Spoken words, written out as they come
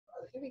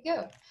Here we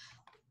go.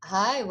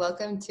 Hi,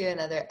 welcome to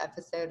another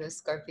episode of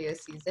Scorpio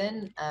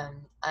Season.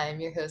 I'm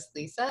your host,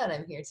 Lisa, and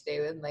I'm here today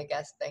with my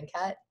guest,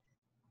 Venkat.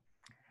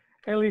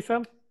 Hey,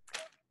 Lisa.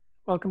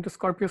 Welcome to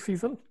Scorpio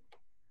season.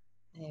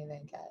 Hey,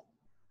 Venkat.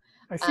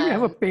 I see you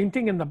have a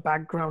painting in the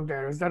background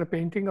there. Is that a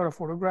painting or a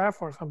photograph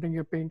or something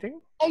you're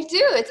painting? I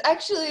do. It's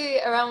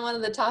actually around one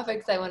of the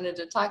topics I wanted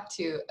to talk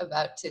to you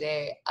about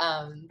today.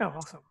 Oh,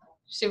 awesome.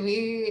 Should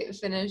we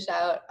finish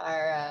out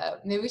our,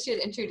 maybe we should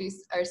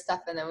introduce our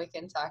stuff and then we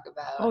can talk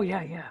about. Oh,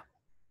 yeah.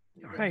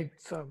 All right.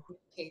 So,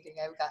 painting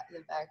I've got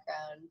in the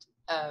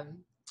background.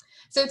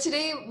 So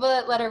today,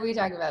 what letter are we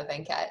talking about,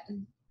 Venkat?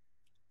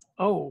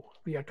 O.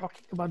 We are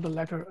talking about the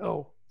letter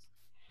O.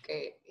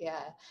 Great,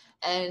 yeah.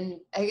 And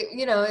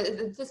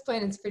at this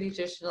point, it's pretty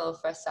traditional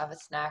for us to have a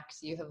snack.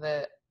 Do you have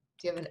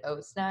an O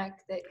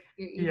snack that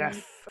you're eating?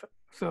 Yes.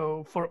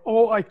 So for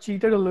O, I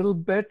cheated a little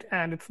bit,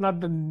 and it's not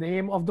the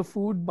name of the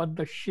food, but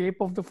the shape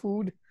of the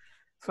food.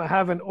 So I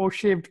have an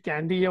O-shaped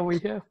candy over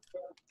here.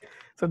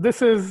 So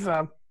this is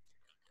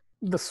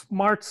the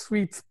Smart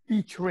Sweets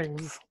peach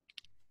rings.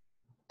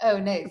 Oh,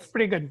 nice. It's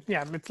pretty good.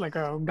 Yeah, it's like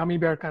a gummy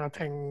bear kind of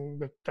thing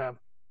with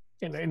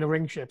in a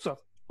ring shape. So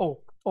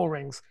O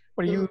rings.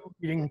 What are you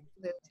eating?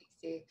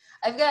 Tasty.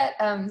 I've got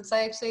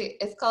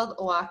it's called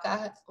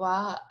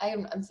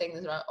I'm saying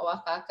this wrong.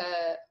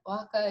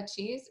 Oaxaca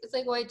cheese. It's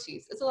like white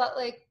cheese. It's a lot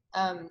like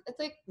it's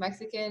like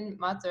Mexican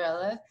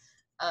mozzarella.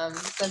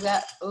 So I've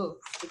got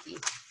sticky.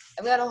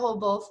 I've got a whole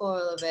bowl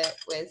full of it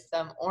with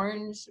some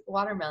orange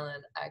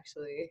watermelon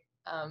actually.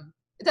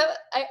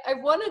 I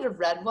wanted a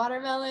red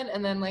watermelon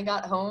and then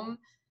got home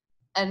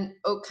and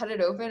cut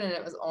it open and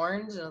it was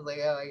orange and I was like,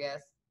 oh, I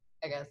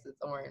guess it's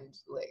orange.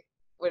 Like,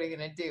 what are you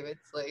gonna do?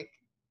 It's like,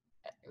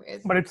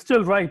 anyways. But it's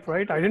still ripe,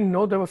 right? I didn't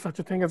know there was such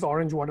a thing as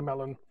orange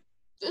watermelon.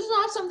 It's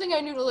not something I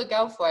knew to look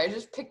out for. I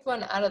just picked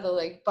one out of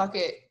the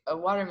bucket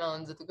of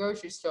watermelons at the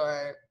grocery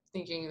store,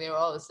 thinking they were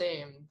all the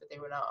same, but they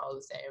were not all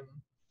the same.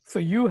 So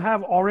you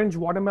have orange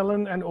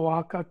watermelon and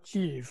Oaxaca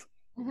cheese.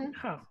 Mm-hmm.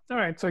 Huh. All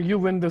right, so you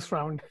win this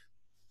round.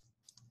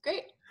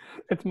 Great.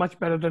 It's much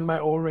better than my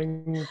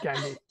O-ring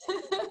candy.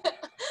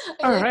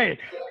 All right.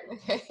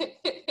 Okay.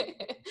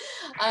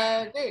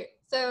 Great.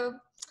 So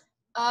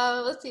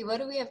let's see. What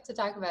do we have to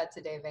talk about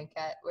today,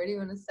 Venkat? Where do you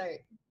want to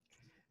start?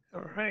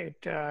 All right.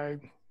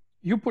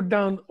 You put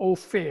down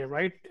ofey,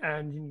 right?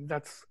 And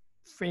that's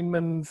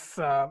Feynman's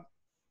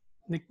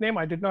nickname.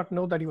 I did not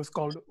know that he was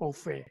called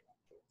ofey.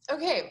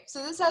 Okay,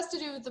 so this has to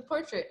do with the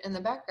portrait in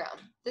the background.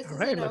 This All is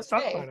right, an let's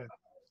talk ofey. about it.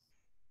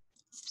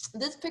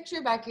 This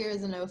picture back here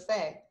is an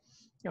ofey.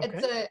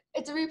 Okay.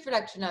 It's a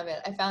reproduction of it.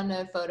 I found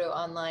a photo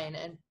online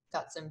and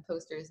got some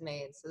posters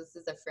made. So this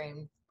is a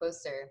framed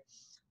poster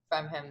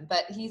from him.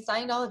 But he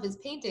signed all of his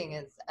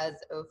painting as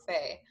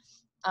ofey,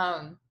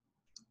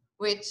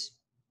 which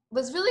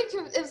was really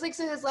it was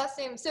so his last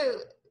name. So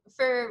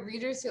for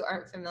readers who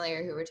aren't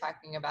familiar who we're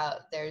talking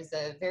about, there's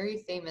a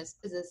very famous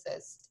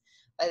physicist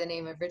by the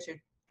name of Richard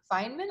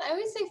Feynman. I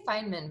always say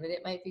Feynman, but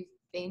it might be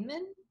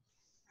Feynman.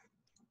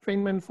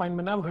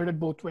 Feynman. I've heard it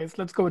both ways.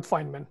 Let's go with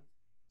Feynman.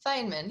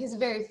 Feynman. He's a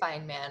very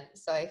fine man,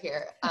 so I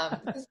hear.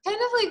 He's kind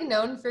of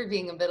known for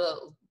being a bit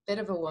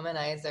of a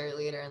womanizer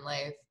later in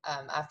life,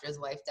 after his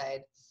wife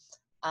died.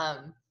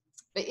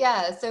 But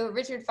yeah, so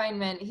Richard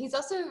Feynman, he's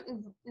also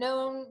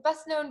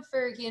best known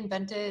for he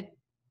invented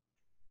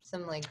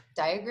some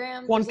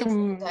diagrams.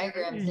 Quantum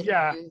diagrams that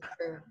you use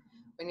for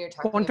when you're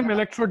talking quantum about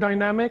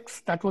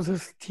electrodynamics. That was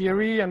his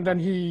theory, and then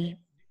he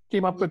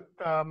came up with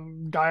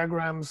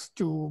diagrams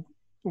to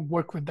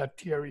work with that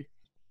theory.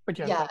 But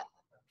yeah,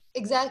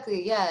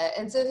 exactly, yeah.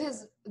 And so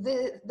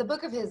the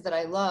book of his that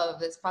I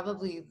love is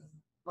probably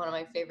one of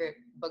my favorite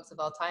books of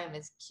all time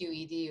is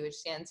QED, which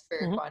stands for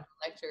Quantum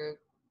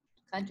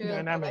Quantum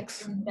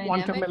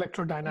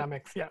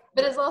electrodynamics, yeah.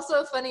 But it's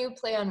also a funny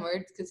play on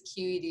words because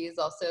QED is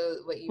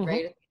also what you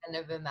write at the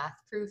end of a math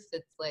proof.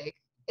 It's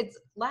it's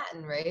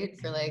Latin, right?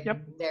 For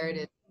there it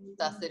is,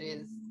 thus it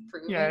is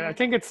proven. Yeah, I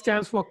think it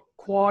stands for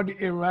quod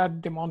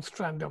erat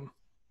demonstrandum.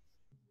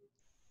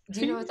 Do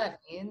you know what that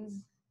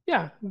means?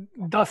 Yeah,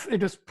 thus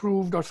it is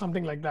proved or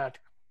something like that.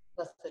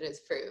 Thus it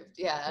is proved,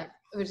 yeah,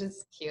 which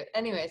is cute.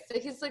 Anyway, so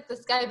he's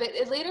this guy, but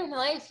later in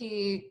life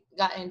he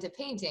got into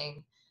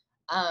painting.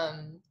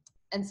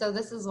 And so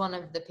this is one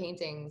of the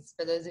paintings,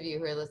 for those of you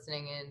who are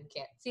listening and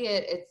can't see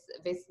it, it's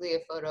basically a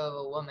photo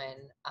of a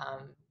woman,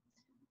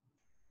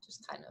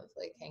 just kind of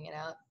hanging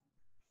out.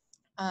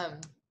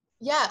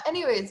 Yeah,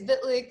 anyways,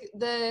 but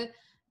the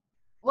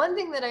one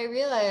thing that I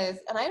realized,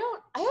 and I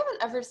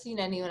haven't ever seen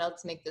anyone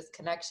else make this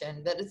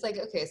connection, that it's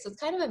okay, so it's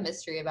kind of a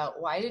mystery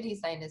about why did he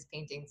sign his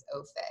paintings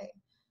ofey?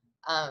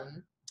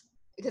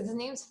 Because his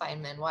name's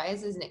Feynman. Why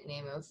is his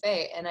nickname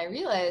ofey? And I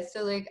realized,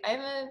 so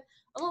I'm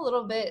a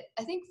little bit,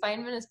 I think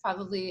Feynman is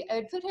probably, I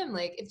would put him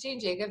if Jane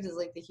Jacobs is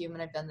the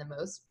human I've done the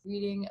most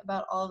reading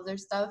about all of their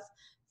stuff,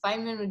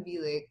 Feynman would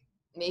be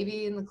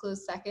maybe in the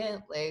close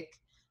second.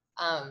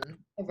 I've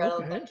read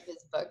a bunch of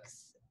his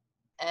books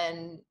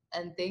and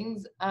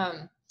things.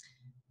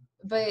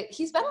 But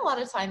he spent a lot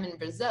of time in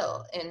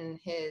Brazil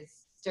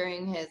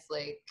during his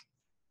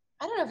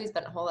I don't know if he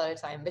spent a whole lot of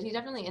time, but he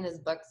definitely in his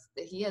books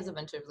that he has a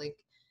bunch of like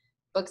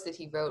books that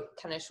he wrote,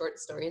 kind of short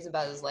stories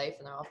about his life,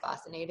 and they're all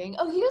fascinating.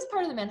 Oh, he was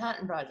part of the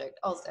Manhattan Project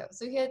also,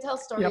 so he had tell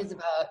stories Yep.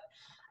 about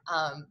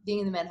being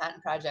in the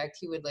Manhattan Project.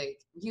 He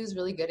was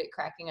really good at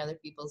cracking other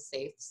people's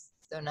safes,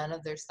 so none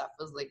of their stuff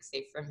was like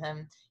safe from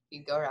him.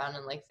 He'd go around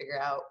and like figure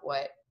out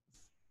what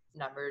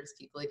numbers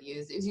people had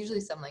used. It was usually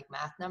some like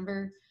math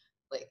number,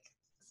 like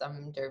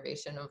some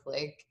derivation of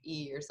like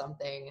E or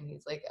something. And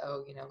he's like,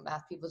 oh,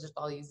 math people just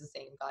all use the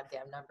same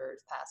goddamn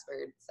numbers,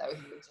 password. So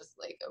he would just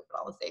like open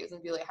all the safes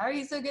and be like, how are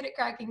you so good at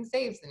cracking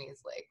safes? And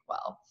he's like,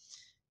 well,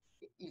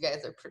 you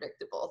guys are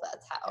predictable.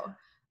 That's how.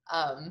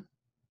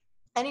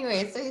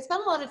 Anyway, so he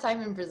spent a lot of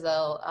time in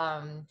Brazil.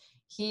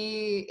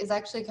 He is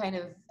actually kind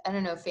of, I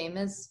don't know,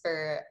 famous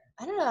for,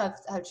 I don't know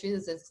how true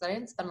this is because I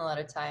didn't spend a lot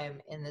of time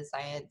in the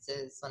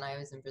sciences when I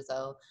was in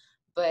Brazil,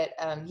 but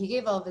he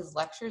gave all of his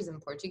lectures in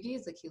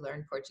Portuguese, like he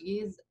learned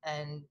Portuguese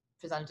and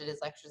presented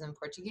his lectures in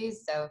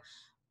Portuguese. So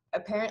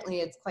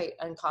apparently it's quite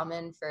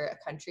uncommon for a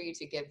country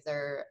to give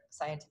their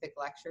scientific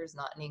lectures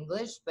not in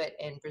English, but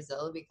in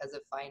Brazil, because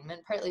of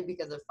Feynman, partly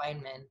because of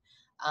Feynman,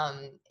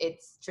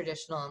 it's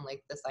traditional in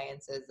like the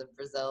sciences of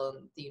Brazil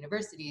and the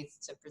universities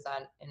to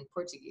present in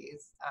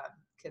Portuguese,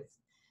 because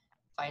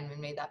Feynman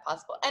made that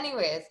possible.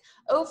 Anyways,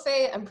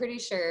 Ofey, I'm pretty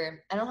sure,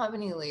 I don't have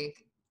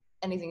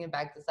anything to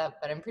back this up,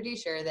 but I'm pretty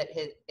sure that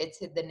it's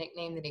the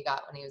nickname that he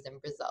got when he was in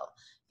Brazil,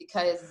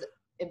 because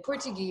in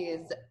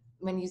Portuguese,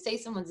 when you say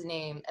someone's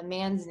name, a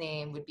man's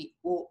name would be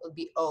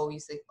O, you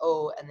say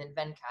O and then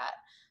venkat.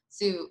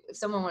 So if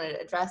someone wanted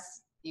to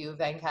address you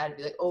venkat, it'd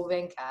be like, oh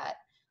venkat.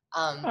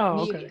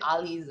 Oh, Maybe okay.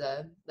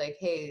 Aliza, like,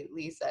 hey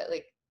Lisa,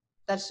 like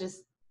that's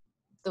just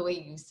the way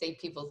you say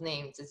people's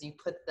names, is you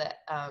put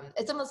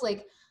it's almost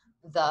like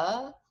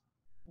the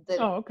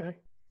Oh, okay.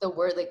 the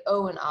word like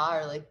O and A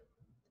are like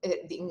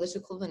the English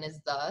equivalent is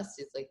the, so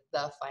it's like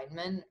the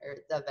Feynman or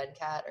the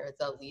venkat or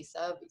the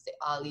Lisa, we say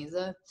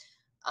Aliza.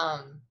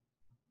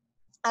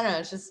 I don't know,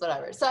 it's just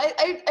whatever. So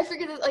I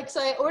figured it, like,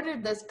 so I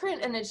ordered this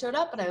print and it showed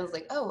up and I was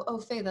like, oh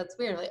Faye, that's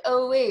weird. I'm like,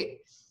 oh wait,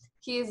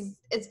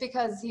 it's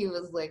because he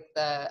was like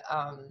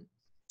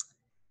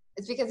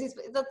it's because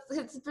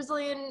it's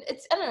Brazilian,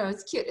 I don't know,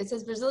 it's cute. It's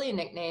his Brazilian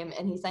nickname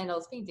and he signed all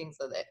his paintings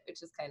with it,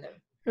 which is kind of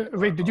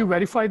Wait, did you adorable.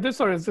 verify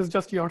this or is this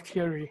just your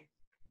theory?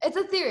 It's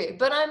a theory,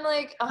 but I'm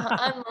like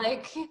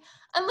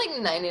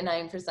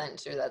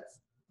 99% sure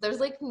there's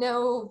like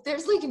no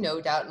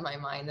doubt in my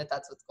mind that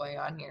that's what's going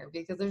on here,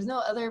 because there's no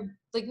other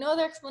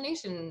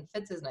explanation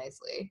fits as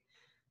nicely.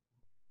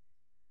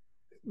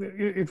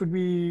 It would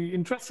be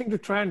interesting to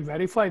try and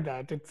verify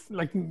that. It's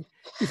like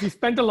if he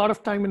spent a lot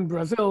of time in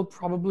Brazil,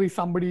 probably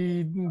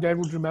somebody there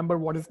would remember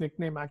what his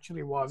nickname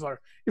actually was, or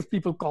if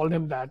people called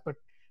him that. But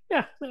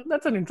yeah,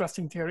 that's an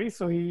interesting theory.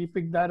 So he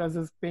picked that as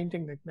his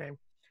painting nickname.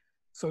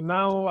 So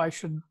now I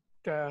should,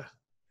 uh,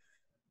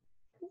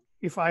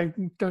 if I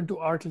turn to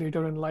art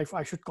later in life,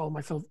 I should call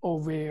myself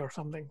Ove or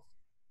something.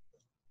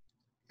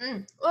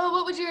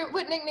 Well,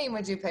 what nickname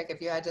would you pick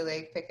if you had to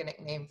like pick a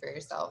nickname for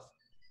yourself?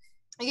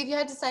 Like if you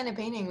had to sign a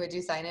painting, would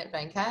you sign it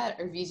Venkat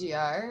or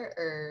VGR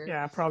or?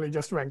 Yeah, probably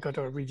just Venkat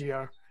or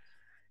VGR.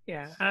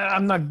 Yeah,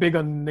 I'm not big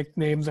on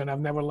nicknames, and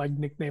I've never liked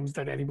nicknames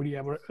that anybody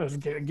ever has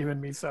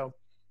given me. So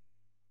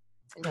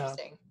uh,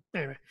 Interesting.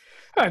 anyway,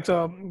 all right.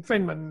 So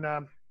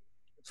Feynman.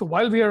 So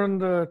while we are on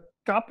the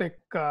topic,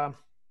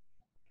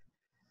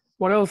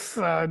 what else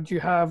do you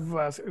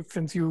have?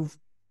 Since you've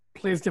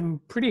placed him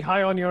pretty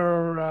high on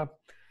your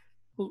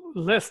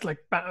list, like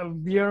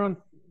we are on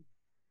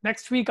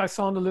next week. I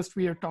saw on the list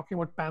we are talking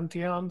about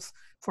pantheons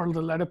for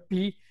the letter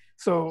P.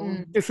 So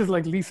this is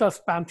like Lisa's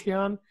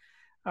pantheon.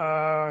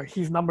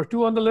 He's number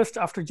 2 on the list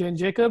after Jane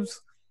Jacobs.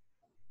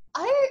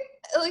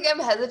 I'm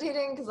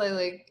hesitating because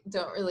I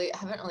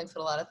haven't really put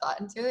a lot of thought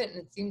into it, and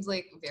it seems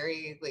like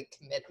very like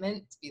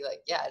commitment to be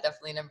like, yeah,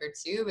 definitely number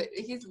 2, but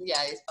he's probably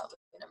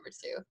number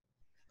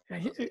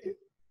 2.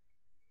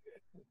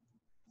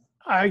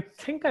 I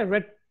think I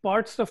read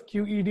parts of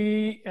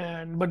QED,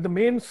 but the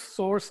main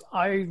source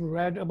I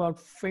read about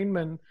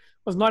Feynman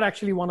was not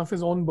actually one of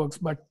his own books,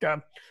 but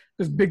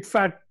this big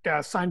fat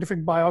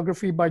scientific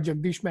biography by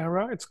Jagdish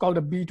Mehra. It's called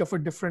A Beat of a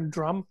Different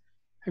Drum.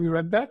 Have you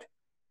read that?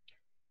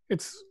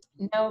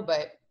 No,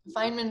 but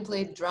Feynman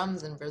played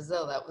drums in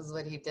Brazil. That was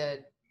what he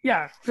did.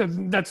 Yeah, so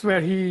that's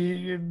where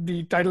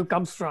the title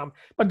comes from.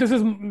 But this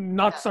is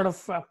not sort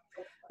of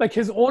like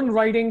his own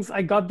writings.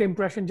 I got the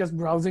impression just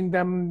browsing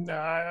them.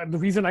 The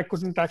reason I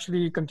couldn't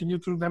actually continue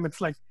through them,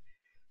 it's like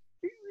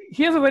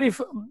he has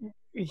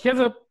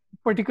a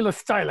particular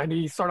style, and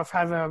he sort of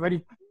has a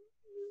very,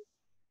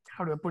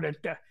 how do I put it?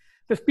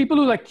 There's people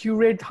who like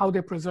curate how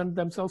they present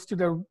themselves to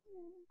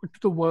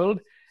the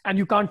world, and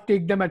you can't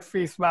take them at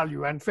face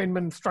value. And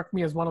Feynman struck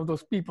me as one of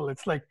those people.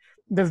 It's like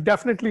there's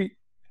definitely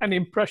an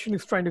impression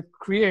he's trying to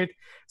create.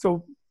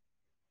 So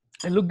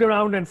I looked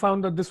around and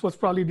found that this was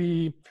probably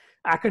the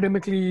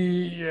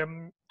academically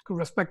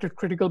respected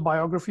critical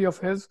biography of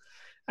his.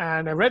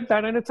 And I read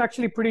that, and it's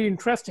actually pretty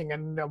interesting.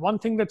 And one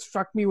thing that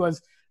struck me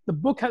was the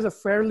book has a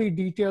fairly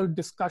detailed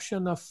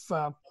discussion of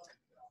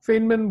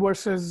Feynman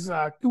versus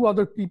two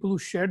other people who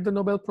shared the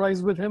Nobel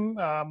Prize with him.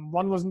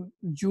 One was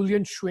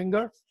Julian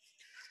Schwinger,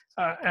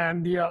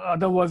 and the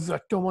other was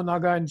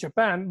Tomonaga in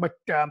Japan. But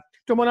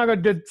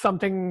Tomonaga did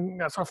something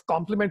sort of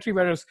complementary,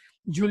 whereas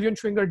Julian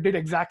Schwinger did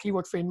exactly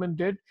what Feynman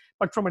did,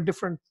 but from a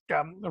different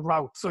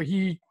route. So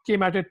he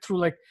came at it through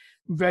like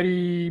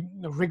very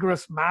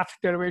rigorous math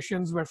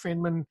derivations, where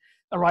Feynman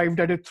arrived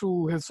at it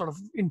through his sort of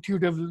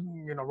intuitive,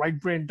 right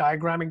brain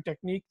diagramming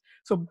technique.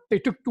 So they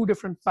took two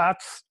different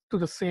paths to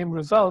the same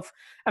results,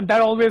 and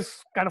that always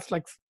kind of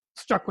like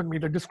stuck with me,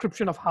 the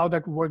description of how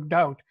that worked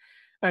out.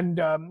 And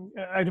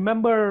I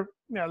remember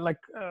there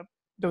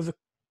was a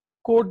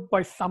quote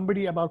by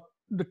somebody about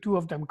the two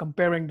of them,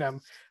 comparing them.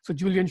 So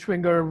Julian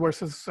Schwinger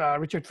versus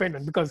Richard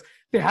Feynman, because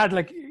they had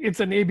like, it's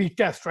an A/B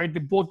test, right? They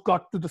both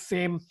got to the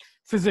same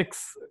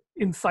physics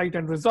insight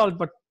and result,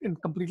 but in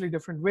completely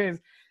different ways.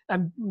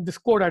 And this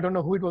quote, I don't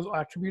know who it was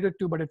attributed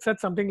to, but it said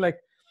something like,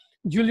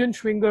 Julian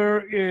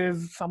Schwinger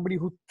is somebody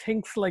who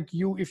thinks like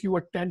you if you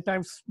were 10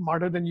 times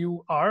smarter than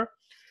you are.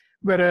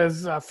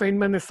 Whereas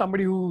Feynman is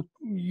somebody who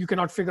you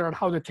cannot figure out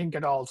how they think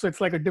at all. So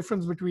it's like a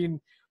difference between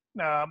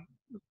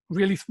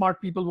really smart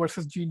people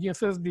versus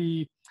geniuses.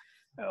 The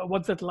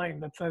what's that line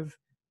that says,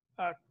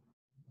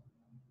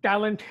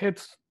 talent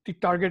hits the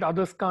target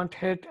others can't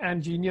hit,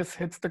 and genius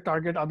hits the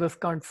target others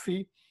can't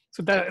see.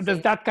 So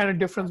there's that kind of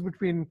difference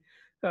between,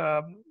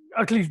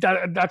 at least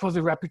that was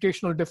a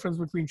reputational difference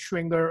between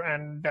Schwinger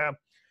and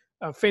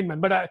Feynman.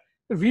 But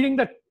reading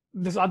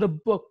this other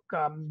book,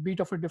 Beat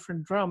of a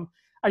Different Drum,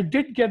 I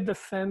did get the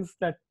sense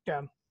that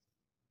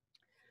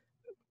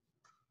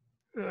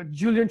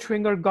Julian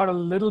Schwinger got a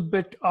little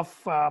bit of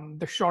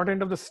the short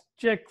end of the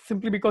stick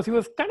simply because he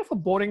was kind of a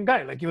boring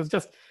guy. Like he was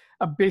just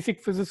a basic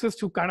physicist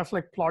who kind of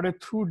like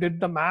plodded through, did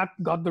the math,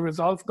 got the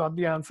results, got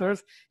the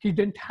answers. He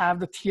didn't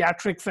have the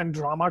theatrics and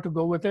drama to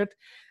go with it.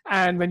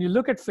 And when you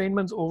look at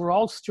Feynman's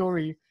overall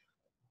story,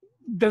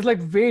 there's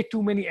like way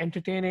too many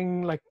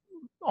entertaining, like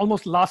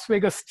almost Las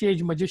Vegas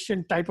stage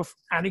magician type of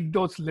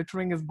anecdotes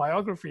littering his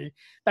biography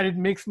that it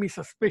makes me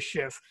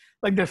suspicious.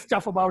 Like there's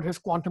stuff about his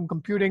quantum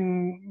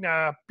computing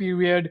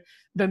period.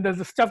 Then there's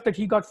the stuff that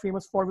he got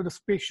famous for with the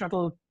space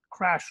shuttle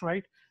crash,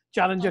 right?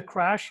 Challenger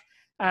crash.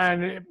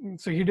 And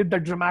so he did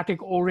that dramatic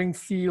O-ring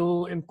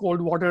seal in cold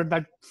water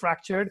that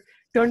fractured.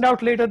 Turned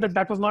out later that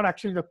that was not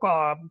actually the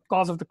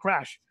cause of the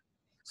crash.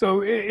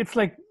 So it's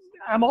like,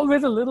 I'm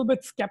always a little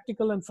bit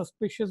skeptical and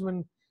suspicious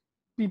when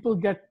people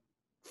get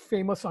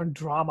famous on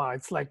drama.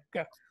 It's like,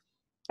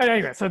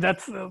 anyway, so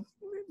that's,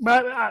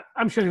 but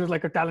I'm sure he was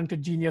like a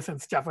talented genius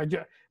and stuff.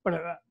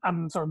 But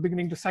I'm sort of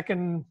beginning to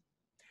second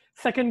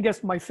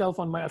guess myself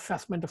on my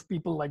assessment of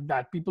people like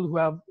that, people who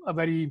have a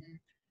very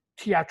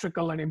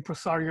theatrical and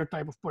impresario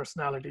type of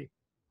personality.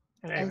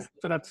 And anyway,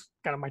 so that's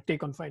kind of my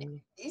take on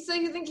Feynman. So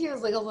you think he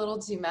was like a little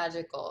too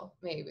magical,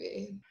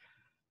 maybe?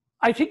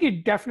 I think he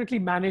definitely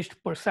managed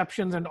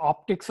perceptions and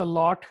optics a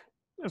lot.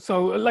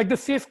 So like the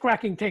safe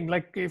cracking thing,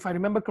 like if I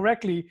remember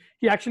correctly,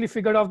 he actually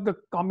figured out the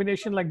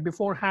combination like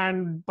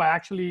beforehand by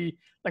actually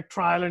like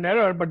trial and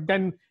error, but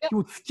then he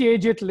would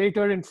stage it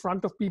later in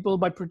front of people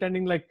by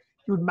pretending like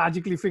he would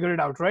magically figure it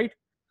out, right?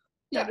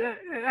 Yeah.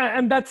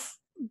 And that's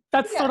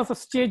sort of a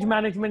stage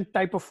management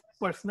type of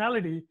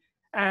personality.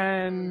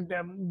 And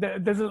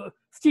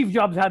Steve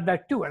Jobs had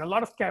that too. And a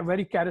lot of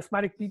very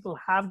charismatic people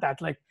have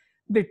that. Like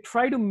they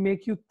try to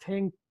make you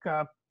think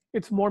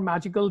it's more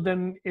magical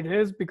than it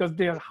is because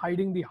they are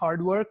hiding the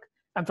hard work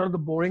and sort of the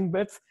boring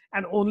bits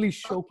and only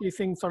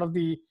showcasing sort of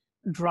the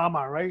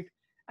drama, right?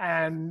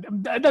 And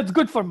that's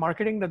good for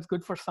marketing. That's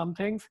good for some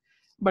things.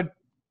 But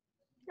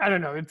I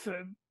don't know.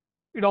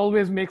 It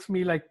always makes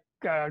me like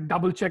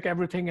double check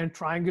everything and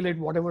triangulate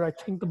whatever I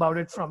think about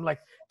it from like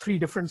 3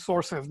 different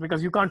sources,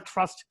 because you can't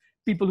trust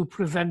people who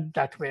present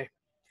that way.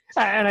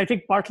 And I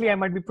think partly I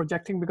might be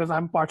projecting because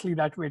I'm partly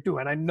that way too.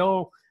 And I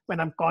know when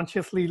I'm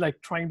consciously like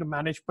trying to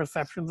manage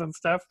perceptions and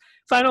stuff.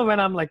 So I know when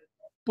I'm like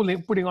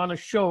putting on a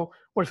show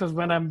versus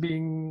when I'm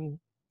being,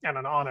 I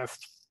don't know,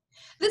 honest.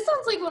 This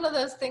sounds like one of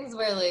those things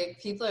where like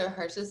people are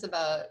harshest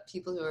about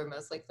people who are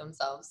most like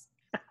themselves.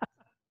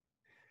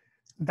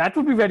 That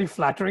would be very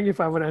flattering if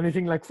I were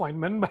anything like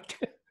Feynman, but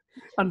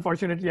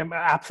unfortunately I'm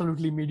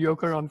absolutely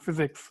mediocre on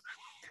physics.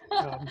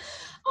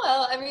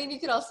 Well, I mean, you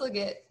could also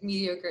get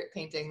mediocre at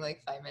painting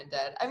like Feynman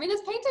did. I mean,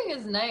 his painting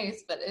is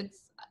nice, but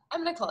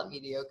I'm going to call it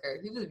mediocre.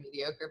 He was a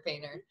mediocre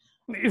painter.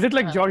 Is it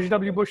like George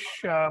W. Bush,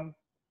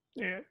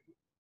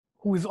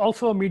 who is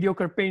also a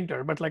mediocre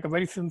painter, but like a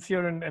very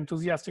sincere and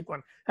enthusiastic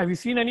one? Have you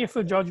seen any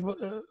of George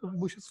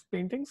Bush's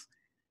paintings?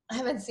 I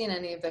haven't seen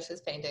any of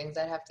Bush's paintings.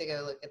 I'd have to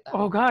go look at them.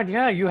 Oh God,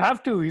 yeah, you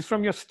have to. He's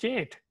from your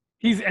state.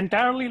 He's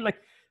entirely like,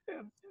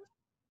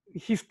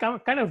 he's kind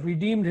of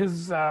redeemed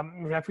his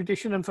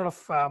reputation and sort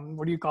of,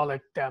 what do you call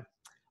it,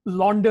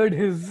 laundered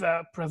his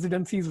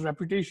presidency's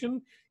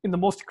reputation in the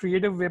most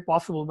creative way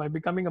possible by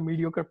becoming a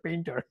mediocre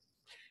painter.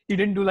 He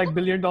didn't do like $1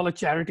 billion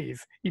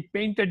charities. He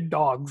painted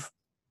dogs.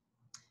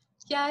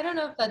 Yeah, I don't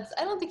know if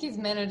I don't think he's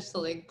managed to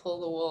like pull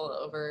the wool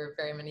over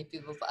very many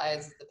people's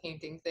eyes with the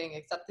painting thing,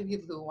 except the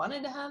people who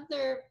wanted to have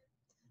their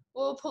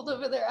wool pulled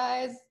over their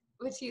eyes,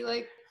 which he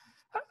like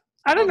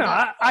I don't pulled know.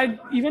 down. I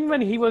even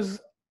when he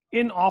was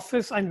in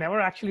office, I never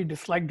actually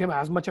disliked him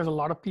as much as a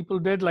lot of people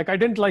did. Like I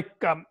didn't like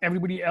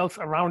everybody else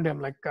around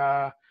him, like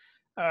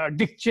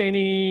Dick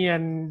Cheney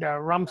and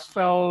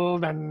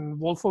Rumsfeld and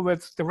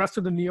Wolfowitz, the rest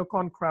of the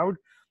neocon crowd.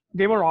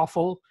 They were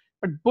awful.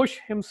 But Bush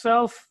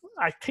himself,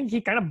 I think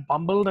he kind of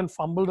bumbled and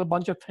fumbled a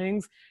bunch of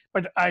things.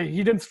 But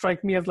he didn't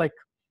strike me as like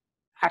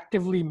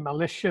actively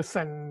malicious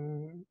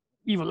and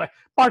evil. Like,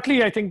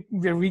 partly, I think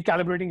we're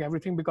recalibrating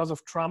everything because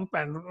of Trump,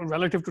 and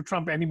relative to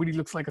Trump, anybody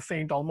looks like a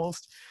saint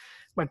almost.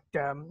 But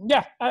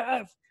yeah,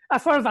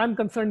 as far as I'm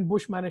concerned,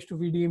 Bush managed to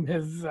redeem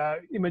his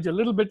image a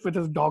little bit with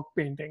his dog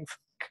paintings.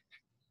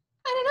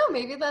 I don't know.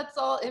 Maybe that's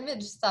all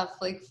image stuff,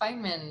 like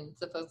Feynman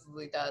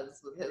supposedly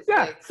does with his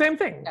Yeah, like same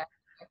thing.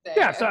 thing.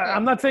 Yeah, so Okay.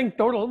 I'm not saying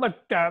total,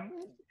 but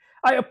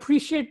I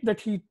appreciate that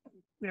he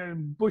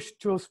Bush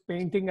chose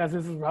painting as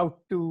his route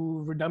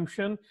to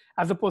redemption,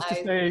 as opposed to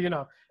say,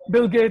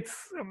 Bill Gates'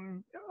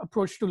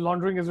 approach to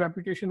laundering his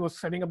reputation was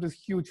setting up this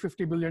huge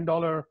 $50 billion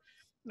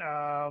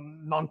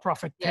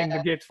nonprofit Yeah. thing,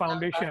 the Gates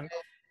Foundation,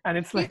 and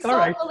it's He's like, all so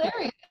right,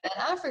 hilarious in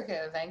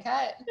Africa,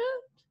 Venkat.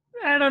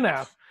 I don't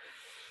know.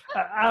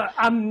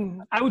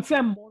 I would say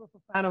I'm more of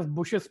a fan of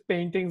Bush's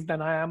paintings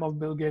than I am of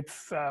Bill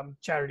Gates'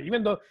 charity,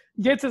 even though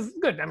Gates is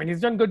good. I mean,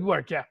 he's done good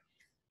work, yeah.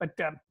 But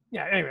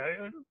yeah,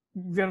 anyway,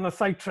 we're on a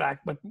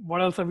sidetrack. But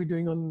what else are we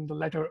doing on the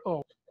letter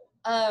O?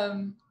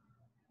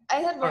 I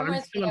had one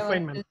more Still thing on I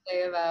wanted Feynman. to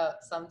say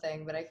about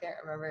something, but I can't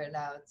remember it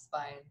now. It's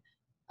fine.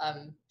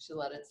 Should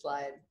let it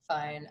slide.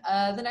 Fine.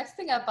 The next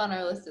thing up on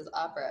our list is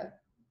opera,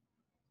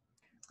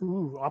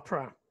 Ooh,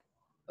 opera.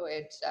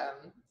 which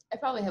I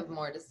probably have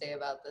more to say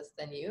about this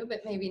than you,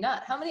 but maybe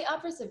not. How many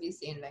operas have you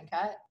seen,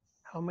 Venkat?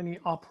 How many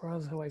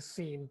operas have I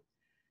seen?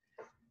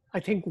 I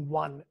think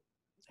one,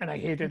 and I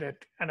hated it,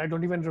 and I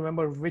don't even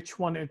remember which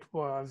one it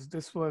was.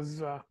 This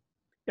was,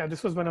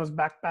 this was when I was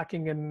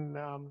backpacking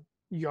in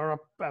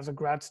Europe as a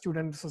grad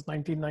student. This was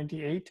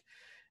 1998,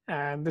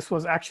 and this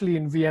was actually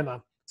in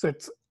Vienna. So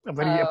it's a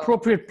very Oh,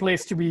 appropriate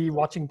place to be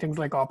watching things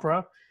like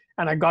opera.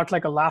 And I got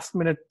like a last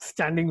minute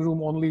standing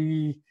room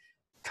only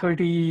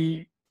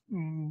 30,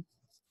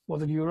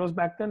 was it euros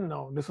back then?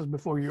 No, this was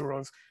before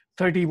euros.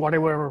 30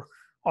 whatever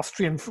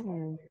Austrian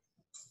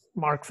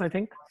marks, I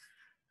think.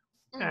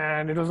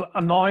 And it was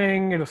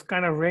annoying. It was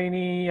kind of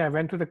rainy. I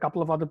went with a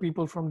couple of other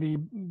people from the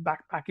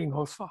backpacking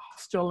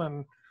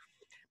hostel,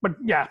 but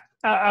yeah,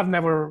 I've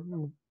never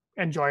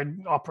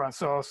enjoyed opera.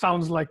 So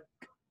sounds like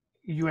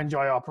you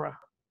enjoy opera.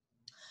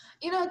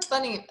 it's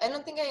funny. I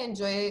don't think I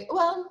enjoy.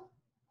 Well,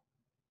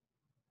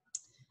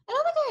 I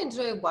don't think I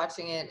enjoy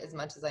watching it as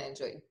much as I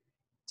enjoy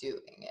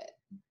doing it.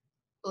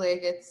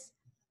 Like it's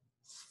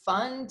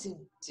fun to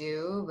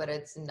do, but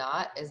it's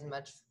not as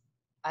much.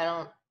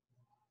 I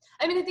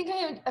think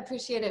I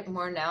appreciate it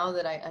more now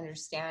that I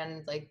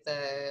understand like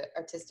the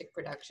artistic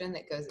production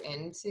that goes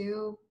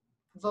into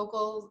the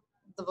vocal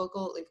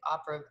like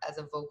opera as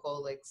a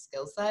vocal like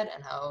skill set,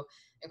 and how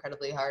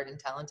incredibly hard and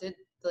talented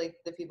like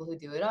the people who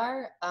do it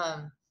are.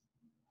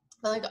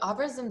 But like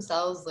operas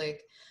themselves,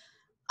 like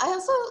I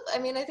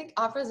think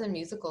operas and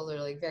musicals are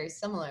like very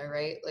similar,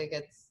 right? Like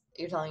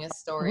you're telling a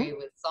story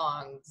with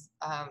songs.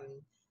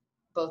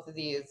 Both of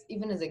these,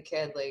 even as a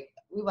kid, like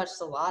we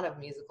watched a lot of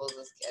musicals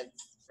as kids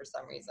for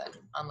some reason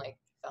on like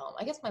film.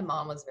 I guess my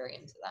mom was very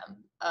into them.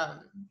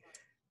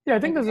 Yeah, I My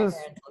think there's a grandparents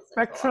listened to a lot.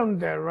 spectrum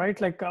there, right?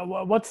 Like,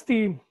 what's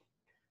the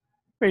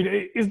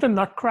wait? Is the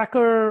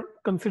Nutcracker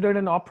considered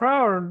an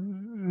opera or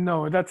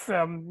no? That's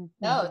No,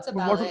 it's a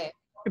what? ballet.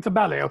 It's a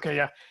ballet. Okay,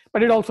 yeah,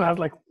 but it also has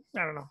like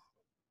I don't know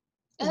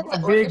It has a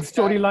an vague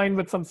orchestra. storyline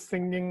with some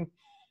singing.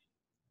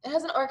 It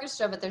has an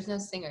orchestra, but there's no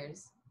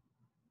singers.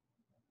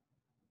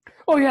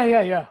 Oh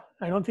yeah.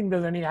 I don't think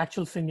there's any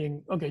actual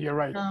singing. Okay, you're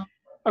right. No.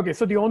 Okay,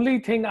 so the only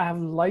thing I have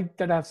liked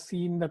that I've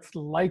seen that's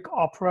like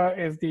opera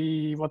is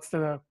the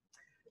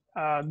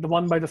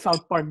one by the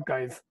South Park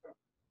guys,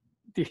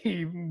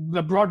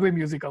 the Broadway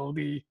musical,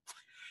 the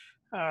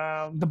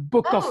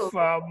Book of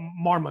Oh,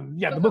 Mormon.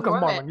 Yeah, the Book of Book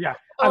of Mormon. Mormon. Yeah,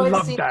 I Oh, I've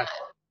love seen that.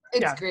 that.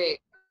 It's Yeah, great.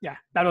 yeah,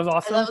 that was That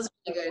awesome. was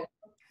really good.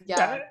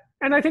 Yeah, Yeah.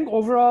 and I think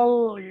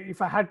overall,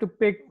 if I had to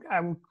pick,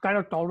 I would kind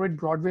of tolerate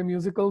Broadway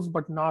musicals,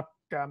 but not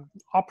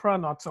opera,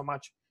 not so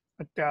much.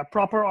 But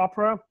proper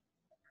opera,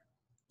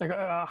 like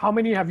how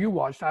many have you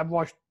watched? I've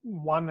watched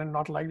one and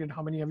not liked it.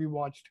 How many have you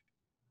watched?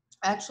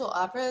 Actual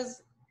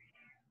operas,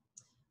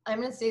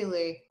 I'm gonna say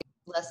like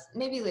less,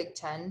 maybe like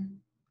 10.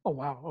 Oh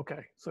wow,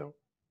 okay, so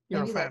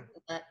you're a Maybe less fan.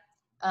 than that.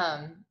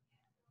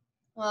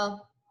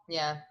 Well,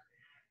 yeah.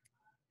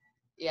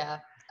 Yeah.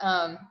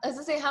 I was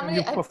gonna say how And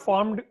many you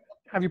performed?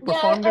 Have you yeah,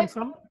 performed in I've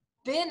some?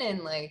 been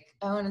in like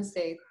I want to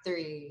say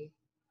 3.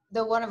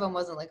 Though one of them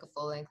wasn't like a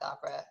full length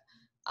opera.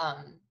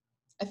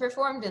 I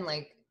performed in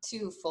like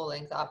 2 full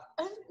length opera.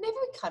 Maybe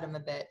we cut them a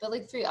bit, but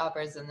like 3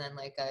 operas and then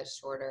like a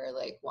shorter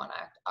like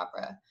 1-act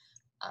opera.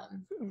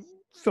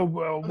 So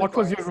The what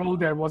was your chorus, role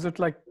there? Was it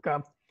like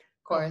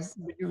chorus,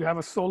 did you have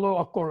a solo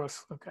or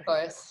chorus? Okay.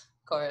 chorus,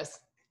 chorus,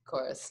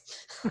 chorus.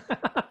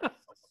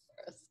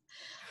 chorus.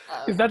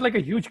 Is that like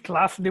a huge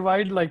class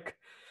divide, like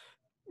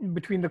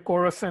between the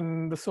chorus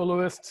and the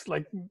soloists?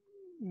 Like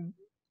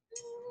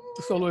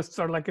the soloists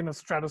are like in a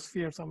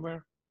stratosphere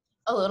somewhere.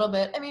 A little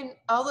bit. I mean,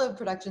 all the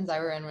productions I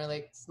were in were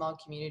like small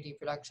community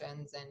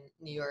productions in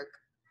New York.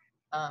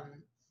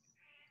 Um,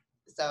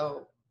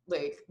 so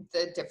like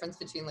the difference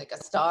between like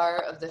a star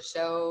of the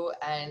show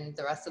and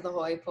the rest of the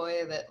hoi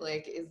poi that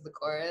like is the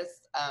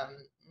chorus,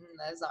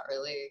 that's not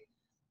really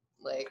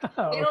like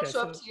they don't Okay,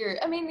 show up so to your.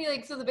 I mean,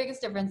 like so the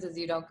biggest difference is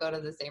you don't go to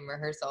the same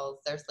rehearsals.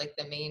 There's like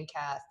the main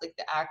cast, like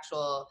the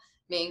actual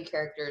main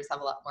characters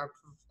have a lot more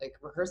like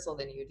rehearsal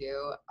than you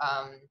do,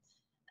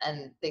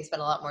 and they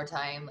spend a lot more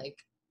time like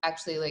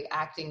actually like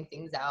acting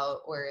things out.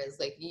 Whereas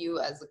like you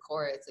as the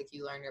chorus, like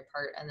you learn your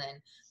part and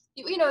then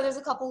you know there's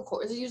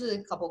there's usually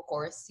a couple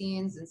chorus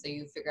scenes, and so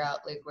you figure out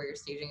like where your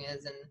staging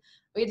is, and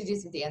we had to do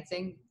some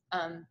dancing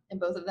in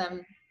both of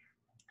them,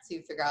 so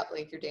you figure out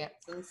like your dance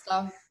and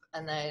stuff,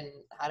 and then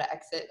how to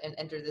exit and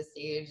enter the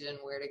stage and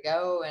where to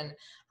go and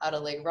how to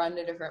like run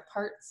to different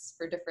parts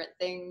for different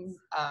things.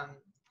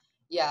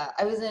 Yeah,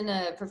 I was in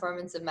a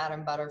performance of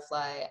Madame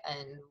Butterfly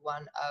and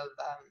one of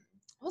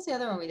what was the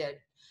other one we did?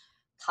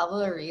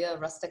 Cavalleria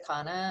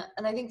Rusticana,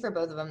 and I think for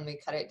both of them we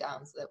cut it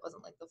down so that it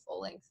wasn't like the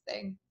full length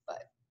thing.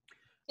 But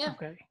yeah,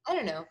 okay. I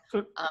don't know.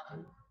 So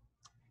Um,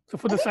 so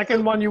for I the think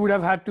second one, you would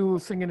have had to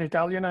sing in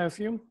Italian, I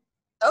assume.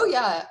 oh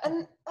yeah,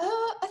 and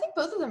I think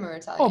both of them are Oh,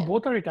 Italian.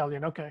 both are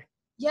Italian. Okay.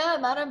 Yeah,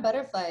 Madame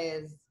Butterfly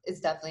is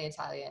definitely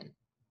Italian.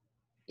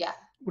 Yeah,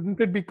 Wouldn't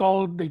it be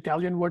called the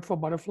Italian word for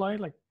butterfly?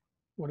 Like,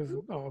 what is it?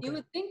 Oh, you okay.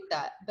 would think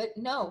that, but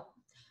no.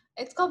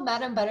 It's called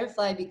Madame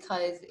Butterfly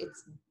because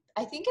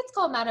I think it's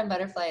called Madame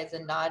Butterfly as a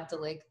nod to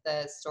like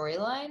the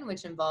storyline,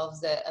 which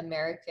involves the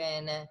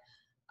American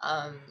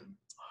um,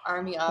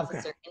 army Okay.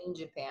 officer in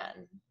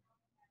Japan,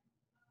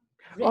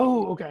 written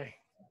Oh, okay.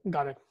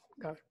 Got it.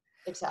 Got it.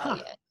 Huh.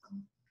 Italian.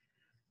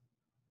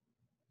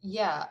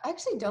 Yeah, I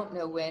actually don't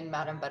know when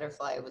Madame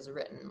Butterfly was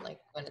written, like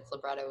when its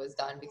libretto was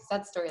done, because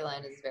that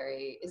storyline is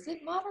very, is it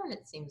modern?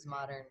 It seems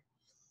modern.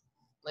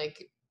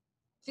 Like,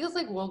 feels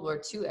like World War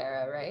II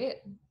era, right?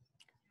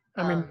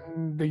 I mean,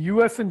 Um, the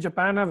US and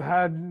Japan have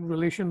had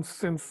relations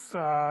since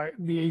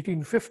the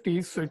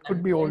 1850s, so it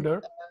could be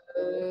older.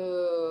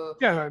 oh,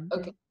 Yeah,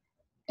 okay.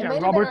 It yeah. might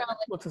have been Robert, around,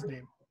 what's his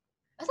name?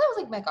 I thought it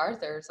was like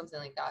MacArthur or something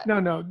like that. No,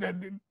 no,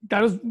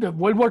 that was the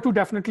World War II.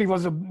 Definitely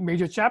was a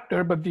major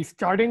chapter, but the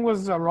starting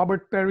was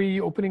Robert Perry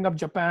opening up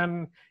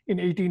Japan in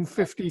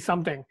 1850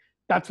 something.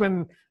 That's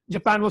when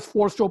Japan was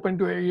forced open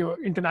to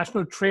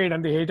international trade,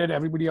 and they hated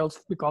everybody else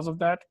because of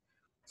that.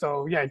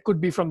 So yeah, it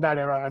could be from that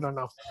era. I don't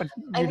know, but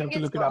I we'd have think to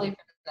it's look it up. probably from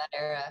that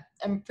era.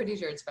 I'm pretty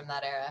sure it's from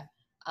that era.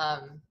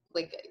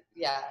 Like,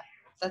 yeah,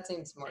 that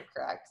seems more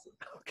correct.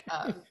 Okay.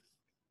 Um,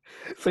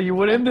 So you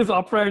were and in this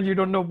opera and you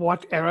don't know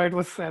what era it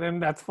was set in.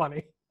 That's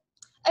funny.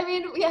 I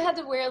mean, we had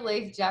to wear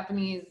like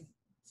Japanese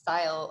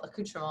style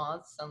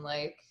accoutrements and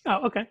like,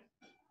 Oh, okay.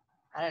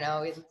 I don't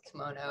know, we had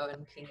kimono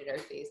and painted our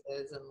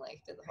faces and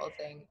like did the whole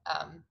thing.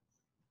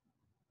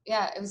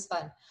 Yeah, it was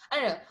fun. I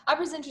don't know.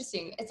 Opera's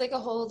interesting. It's like a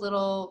whole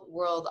little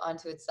world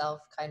onto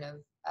itself, kind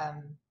of.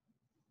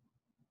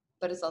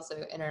 But it's also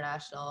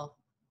international.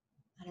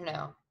 I don't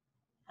know.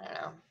 I don't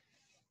know.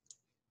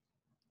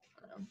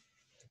 I don't know.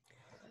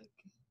 Like,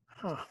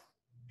 Huh.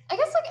 I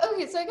guess like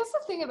okay, so I guess the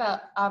thing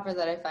about opera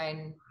that I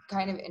find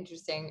kind of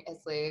interesting is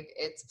like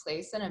its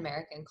place in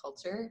American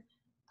culture.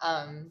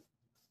 Um,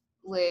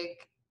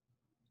 like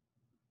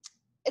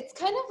it's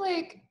kind of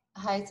like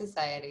high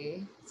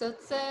society. So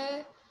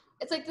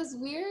it's like this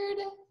weird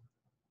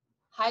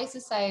high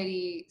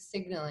society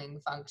signaling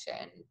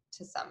function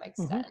to some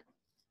Hmm. extent.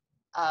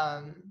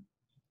 Um,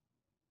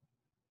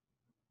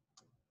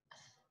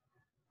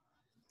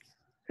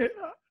 that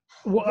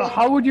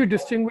How would you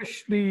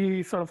distinguish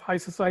the sort of high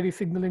society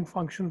signaling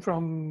function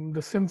from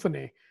the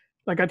symphony?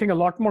 Like, I think a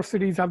lot more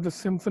cities have the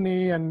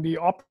symphony, and the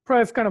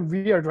opera is kind of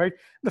weird, right?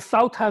 The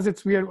South has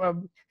its weird.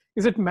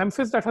 Is it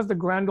Memphis that has the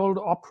Grand Old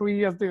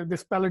Opry, as they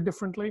spell it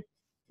differently?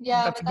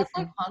 yeah, That's but a that's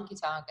like different. honky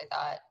tonk. I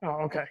thought Oh,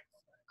 like okay.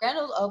 Grand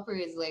Ole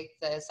Opry is like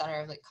the center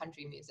of like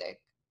country music.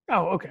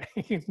 Oh, okay.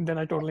 Then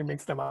I totally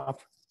mixed them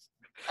up.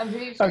 I'm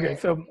pretty Okay, sure.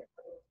 so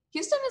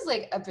Houston is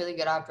like a really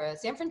good opera.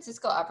 San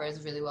Francisco opera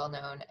is really well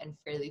known and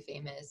fairly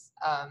famous.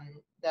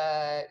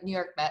 The New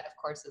York Met, of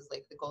course, is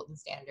like the golden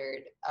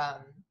standard.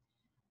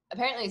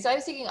 Apparently, so I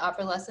was taking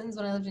opera lessons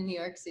when I lived in New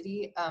York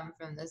City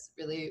from this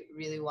really,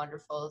 really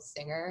wonderful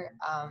singer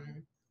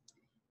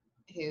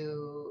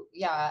who,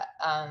 yeah.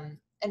 And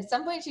at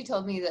some point, she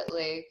told me that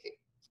like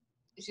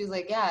she was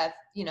like, yeah, if,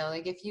 you know,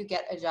 like if you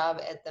get a job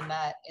at the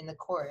Met in the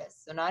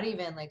chorus, so not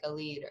even like a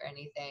lead or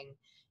anything,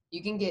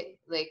 you can get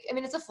like, I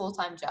mean, it's a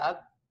full-time job,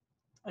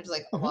 which is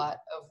like a mhm. lot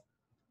of,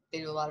 they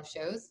do a lot of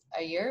shows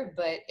a year,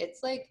 but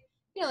it's like,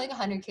 you know, like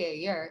 100K a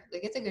year.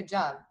 Like it's a good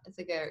job. It's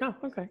Oh,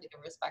 okay. like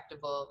a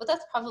respectable, but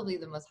that's probably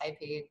the most high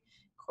paid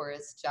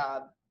chorus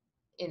job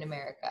in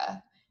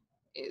America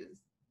is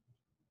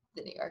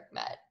the New York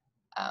Met.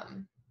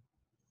 Um,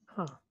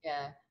 Huh.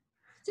 yeah.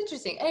 It's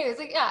interesting. Anyways,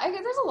 like, yeah, I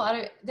guess there's a lot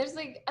of, there's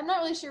like, I'm not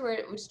really sure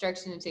which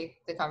direction to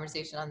take the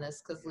conversation on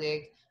this, because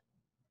like,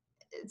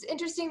 it's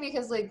interesting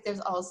because like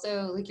there's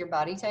also like your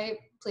body type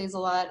plays a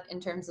lot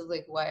in terms of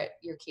like what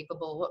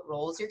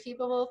roles you're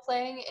capable of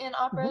playing in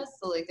Mm-hmm. opera.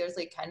 So like there's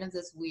like kind of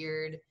this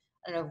weird,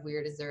 I don't know if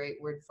weird is the right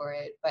word for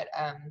it, but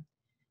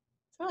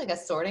sort of like a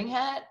sorting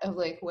hat of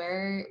like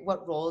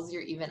what roles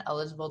you're even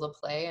eligible to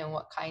play and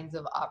what kinds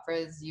of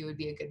operas you would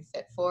be a good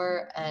fit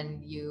for,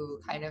 and you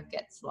kind of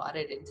get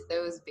slotted into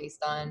those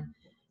based on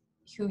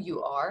who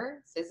you are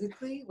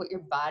physically, what your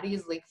body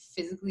is like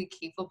physically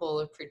capable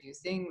of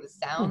producing, the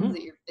sounds Mm-hmm.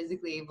 that you're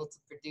physically able to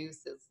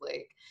produce is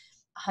like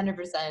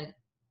 100%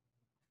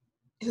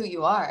 who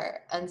you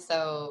are. And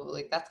so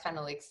like that's kind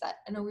of like set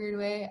in a weird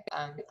way.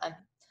 I don't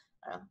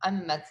know,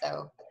 I'm a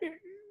mezzo.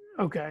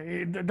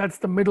 Okay, that's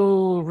the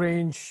middle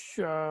range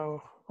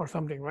or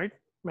something, right?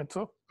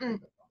 Mezzo. Mm.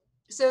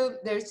 So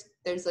there's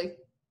like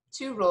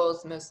two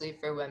roles mostly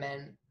for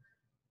women.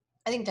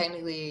 I think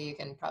technically you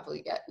can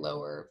probably get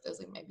lower if there's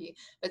like maybe,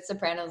 but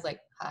soprano's like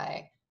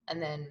high, and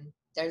then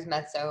there's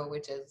mezzo,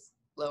 which is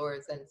lower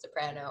than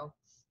soprano.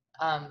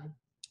 Um,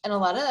 and a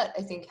lot of that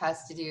I think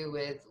has to do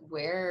with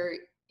where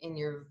in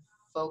your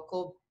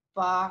vocal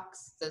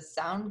box the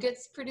sound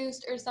gets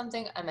produced or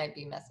something. I might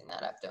be messing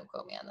that up. Don't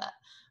quote me on that.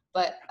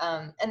 But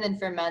and then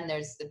for men,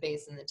 there's the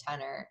bass and the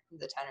tenor.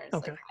 The tenor is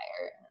like Okay.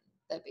 higher,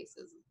 and the bass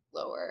is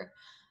lower.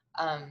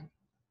 Um,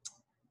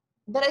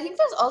 but I think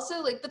there's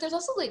also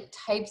like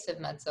types of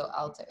mezzo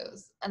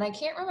altos, and I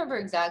can't remember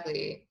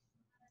exactly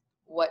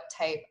what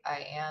type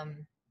I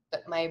am,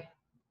 but my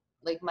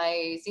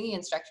singing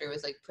instructor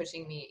was like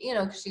pushing me,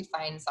 because she'd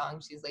find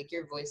songs. She's like,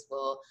 your voice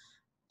will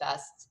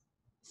best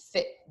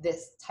fit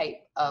this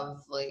type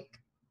of like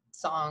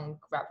song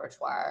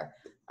repertoire.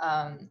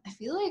 I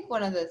feel like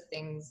one of the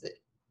things that,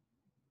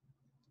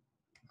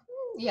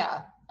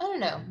 yeah, I don't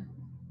know.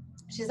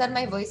 She said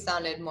my voice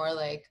sounded more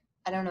like,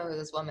 I don't know who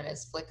this woman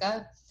is,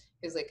 Flicka,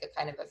 who's like a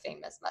kind of a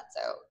famous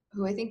mezzo,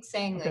 who I think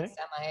sang like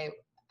Okay.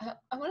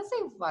 I want to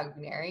say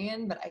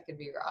Wagnerian, but I could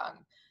be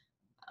wrong.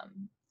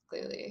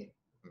 Clearly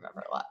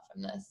remember a lot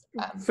from this.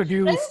 So do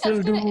But I you think that's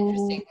still kind of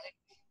interesting.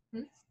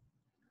 do?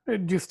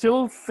 Like, Do you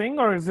still sing,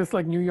 or is this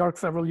like New York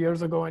several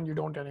years ago and you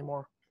don't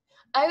anymore?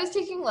 I was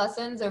taking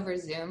lessons over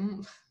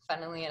Zoom,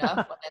 funnily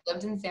enough, when I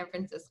lived in San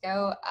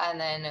Francisco. And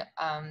then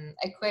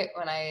I quit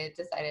when I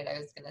decided I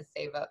was going to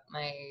save up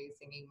my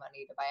singing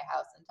money to buy a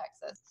house in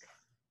Texas.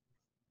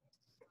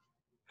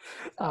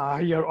 So,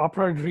 Your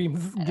opera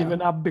dreams I know.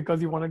 given up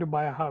because you wanted to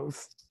buy a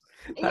house.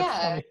 That's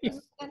Yeah, funny.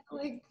 it's kind of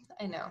like,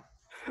 I know.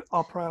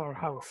 Opera or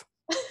house?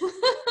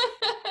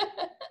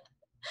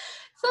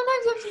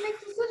 Sometimes you have to make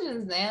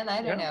decisions, man.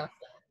 I don't Yeah.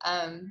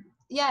 know.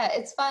 Yeah,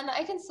 it's fun.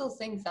 I can still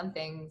sing some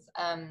things.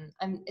 I'm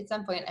at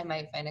some point I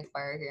might find a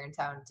choir here in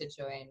town to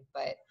join,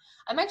 but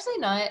I'm actually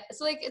not.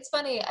 So like, it's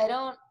funny.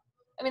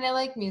 I mean, I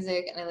like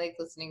music and I like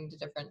listening to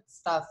different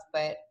stuff,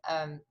 but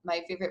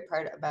my favorite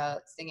part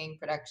about singing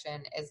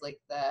production is like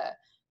the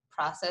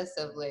process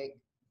of like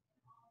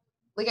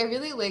I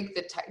really like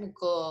the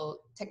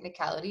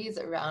technicalities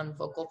around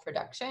vocal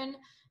production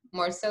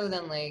more so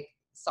than like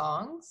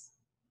songs.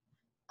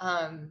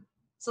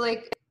 So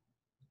like,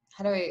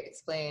 how do I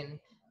explain?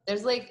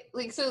 There's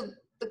so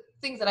the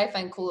things that I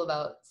find cool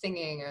about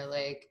singing are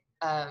like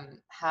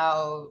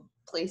how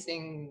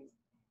placing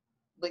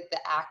like the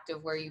act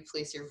of where you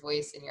place your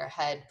voice in your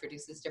head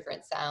produces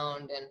different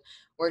sound, and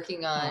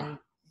working Ah, on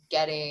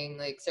getting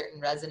like certain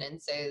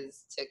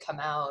resonances to come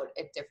out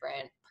at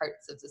different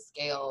parts of the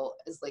scale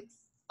is like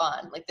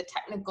fun. Like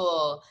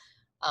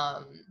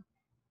um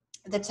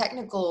the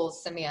technical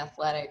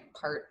semi-athletic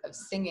part of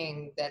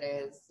singing that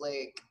is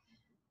like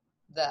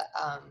the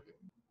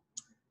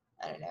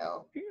I don't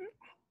know,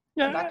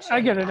 yeah,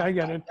 I production get it. I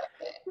get it. aspect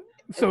of it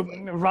is So like,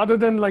 rather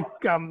than like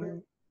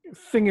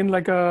sing in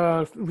like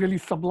a really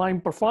sublime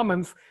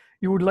performance,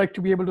 you would like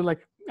to be able to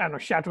like, I don't know,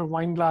 shatter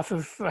wine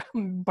glasses,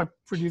 but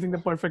producing the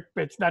perfect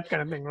pitch, that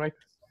kind of thing, right?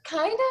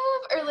 kind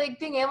of, or like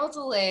being able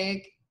to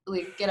like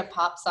get a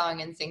pop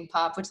song and sing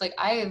pop, which like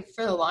I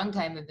for a long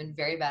time have been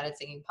very bad at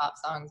singing pop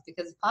songs,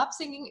 because pop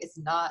singing is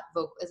not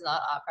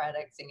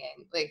operatic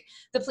singing. Like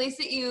the place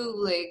that you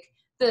like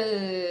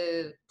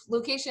the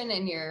location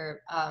in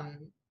your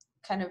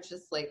kind of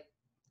just like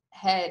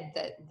head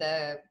that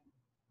the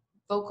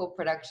vocal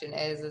production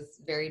is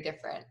very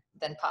different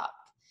than pop.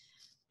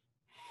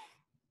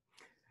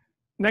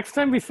 Next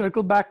time we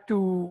circle back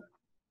to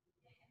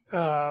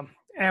uh,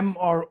 M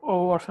or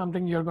O or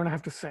something, you're going to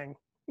have to sing.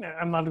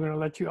 I'm not going to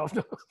let you off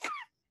the hook.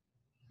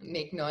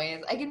 Make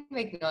noise. I can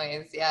make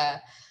noise. Yeah.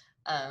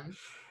 Um,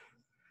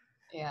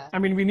 yeah. I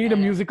mean, we I need a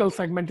don't know. musical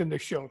segment in the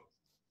show.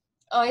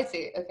 Oh, I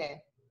see.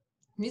 Okay.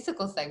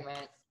 Musical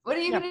segment. What are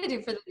you Yeah. going to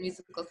do for the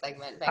musical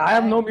segment, I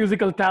have Venkat? no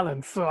musical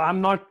talent, so I'm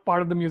not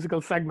part of the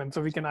musical segment.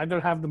 So we can either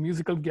have the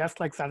musical guest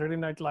like Saturday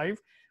Night Live,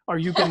 or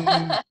you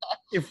can,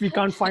 if we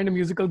can't find a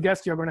musical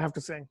guest, you're going to have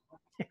to sing.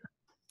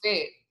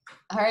 Great.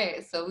 All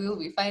right. So we will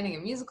be finding a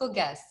musical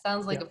guest.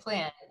 Sounds like Yeah. a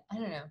plan. I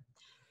don't know.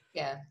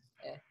 Yeah.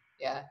 Yeah.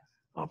 Yeah.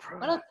 What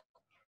Opera. else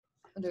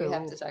do we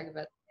have to So talk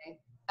about today?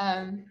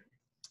 Um,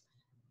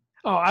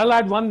 Oh, I'll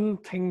add one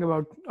thing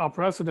about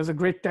opera. So there's a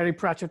great Terry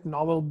Pratchett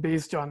novel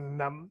based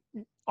on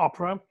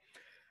opera.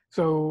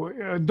 So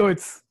though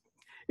it's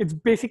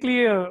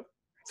basically a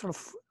sort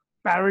of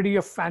parody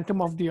of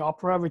Phantom of the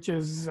Opera, which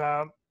is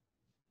kind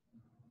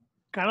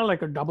of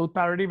like a double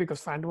parody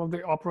because Phantom of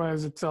the Opera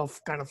is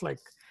itself kind of like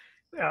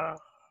uh,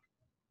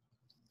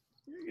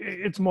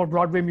 it's more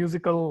Broadway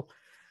musical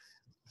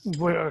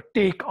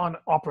take on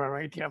opera,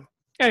 right? Yeah.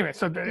 Anyway,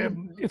 so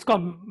it's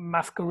called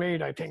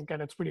Masquerade, I think,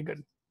 and it's pretty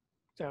good.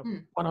 So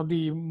one of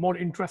the more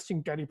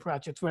interesting Terry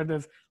Pratchett's where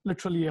there's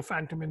literally a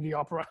phantom in the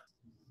opera.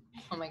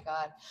 Oh my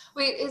God.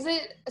 Wait, is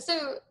it,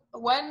 so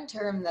one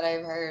term that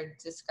I've heard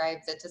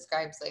describes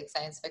like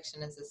science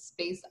fiction as a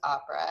space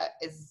opera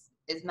is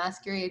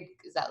Masquerade,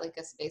 is that like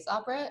a space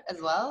opera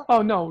as well?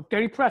 Oh no,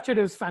 Terry Pratchett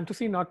is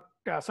fantasy, not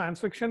science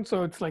fiction.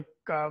 So it's like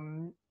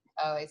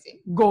Oh, I see.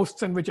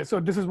 ghosts and witches.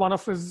 So this is one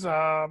of his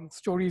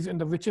stories in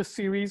the Witches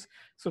series.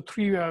 So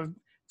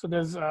so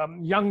there's a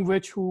young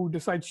witch who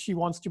decides she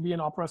wants to be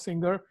an opera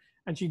singer,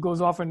 and she goes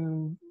off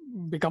and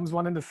becomes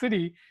one in the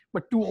city.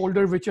 But two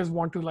older witches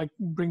want to like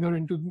bring her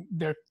into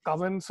their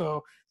coven,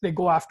 so they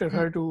go after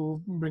her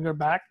to bring her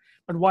back.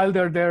 But while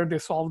they're there, they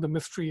solve the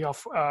mystery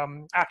of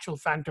actual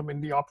phantom in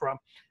the opera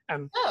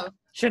and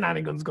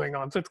shenanigans going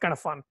on. So it's kind of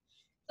fun.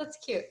 That's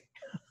cute.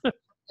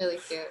 Really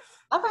cute.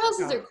 Opera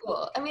houses are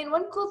cool. I mean,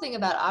 one cool thing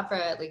about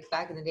opera, like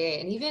back in the day,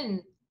 and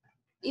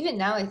even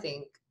now, I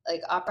think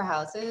like opera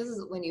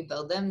houses, when you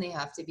build them, they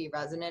have to be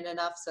resonant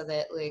enough so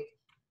that like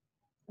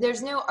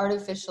there's no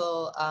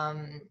artificial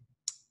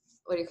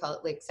what do you call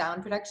it, like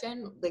sound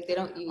production. Like they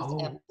don't use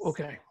amps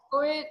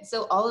for it.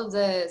 So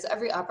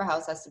every opera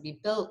house has to be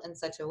built in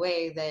such a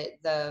way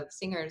that the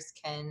singers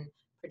can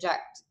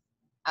project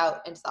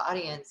out into the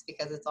audience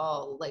because it's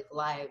all like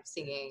live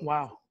singing.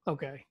 Wow.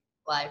 Okay.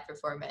 Live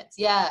performance.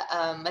 Yeah.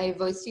 My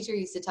voice teacher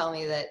used to tell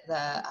me that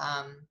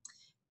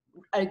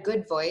a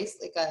good voice,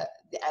 like a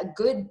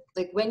good,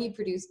 like when you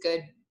produce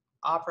good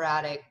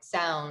operatic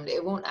sound,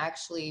 it won't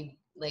actually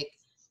like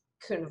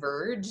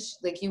converge.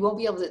 Like you won't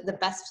be able to, the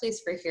best place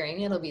for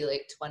hearing it'll be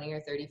like 20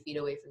 or 30 feet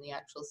away from the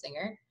actual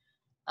singer.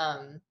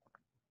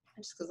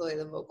 Just because the way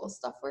the vocal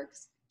stuff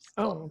works.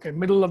 Oh, okay.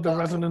 Middle of the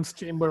resonance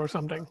chamber or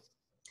something.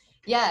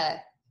 Yeah.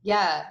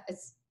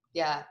 It's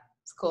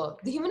cool.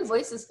 The human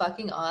voice is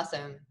fucking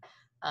awesome.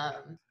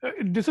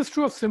 This is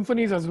true of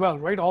symphonies as well,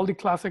 right? All the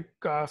classic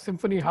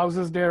symphony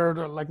houses,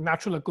 they're like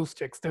natural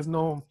acoustics. There's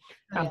no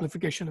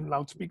amplification and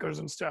loudspeakers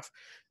and stuff.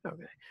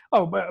 Okay.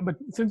 Oh, but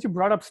since you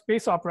brought up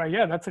space opera,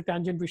 yeah, that's a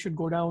tangent we should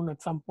go down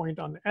at some point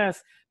on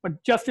S.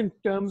 But just in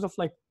terms of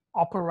like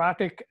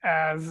operatic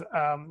as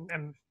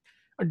and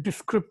a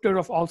descriptor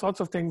of all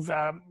sorts of things,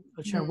 I'll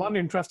share one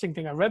interesting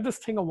thing. I read this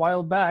thing a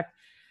while back.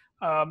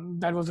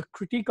 That was a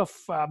critique of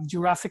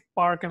Jurassic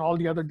Park and all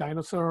the other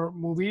dinosaur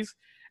movies.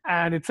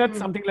 And it said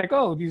something like,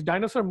 oh, these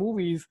dinosaur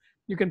movies,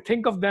 you can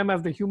think of them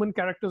as the human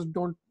characters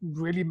don't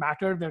really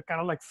matter. They're kind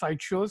of like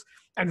sideshows.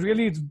 And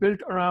really, it's built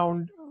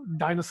around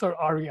dinosaur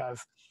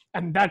arias.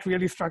 And that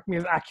really struck me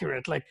as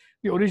accurate. Like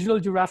the original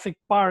Jurassic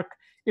Park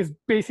is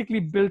basically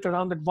built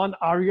around that one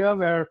aria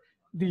where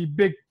the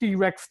big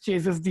T-Rex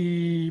chases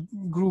the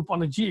group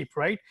on a Jeep,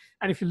 right?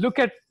 And if you look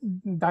at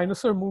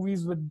dinosaur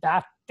movies with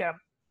that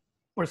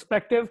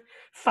perspective,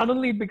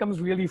 suddenly it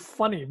becomes really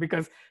funny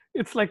because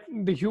it's like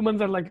the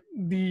humans are like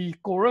the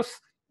chorus,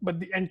 but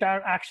the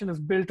entire action is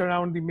built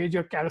around the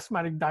major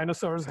charismatic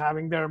dinosaurs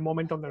having their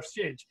moment on their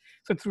stage.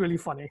 So it's really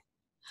funny.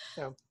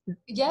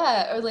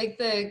 Yeah, or like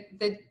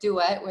the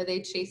duet where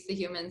they chase the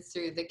humans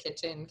through the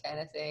kitchen kind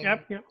of thing.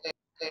 Yep.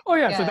 Oh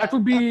yeah, so that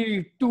would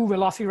be two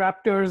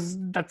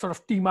velociraptors that sort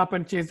of team up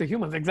and chase the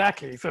humans.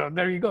 Exactly. So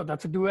there you go.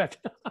 That's a duet.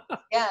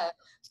 Yeah,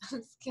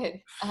 that's good.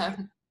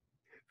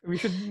 We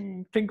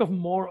should think of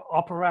more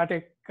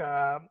operatic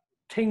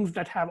things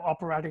that have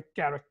operatic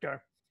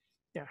character.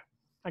 Yeah,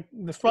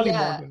 there's probably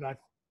more than that.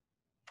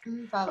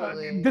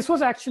 Probably. This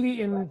was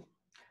actually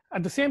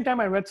at the same time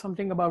I read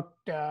something about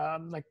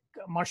like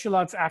martial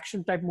arts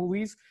action type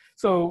movies.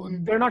 So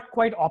they're not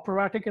quite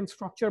operatic in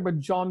structure, but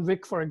John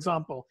Wick, for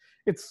example,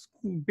 it's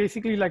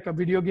basically like a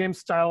video game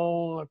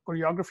style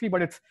choreography,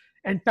 but it's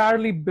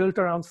entirely built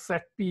around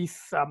set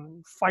piece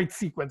fight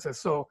sequences.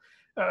 So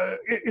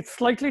it's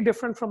slightly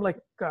different from like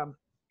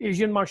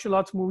Asian martial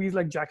arts movies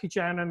like Jackie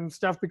Chan and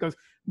stuff, because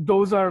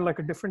those are like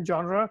a different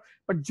genre.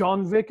 But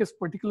John Wick is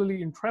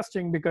particularly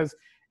interesting because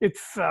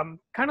it's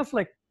kind of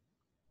like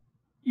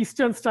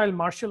Eastern style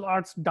martial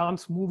arts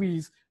dance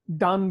movies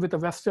done with a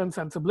Western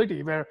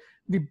sensibility, where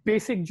the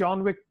basic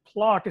John Wick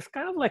plot is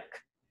kind of like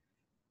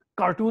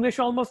cartoonish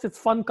almost. It's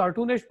fun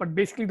cartoonish, but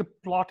basically the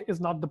plot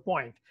is not the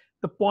point.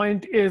 The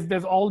point is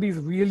there's all these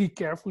really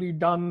carefully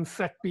done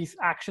set piece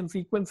action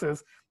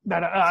sequences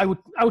that I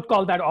would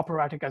call that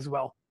operatic as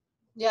well.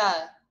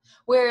 Yeah,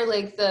 where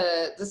like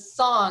the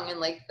song and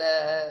like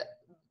the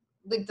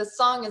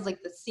song is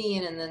like the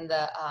scene, and then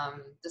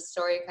the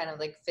story kind of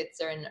like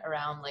fits in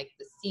around like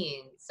the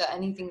scene. So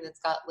anything that's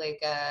got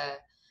like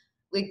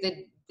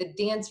the the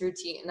dance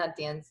routine, not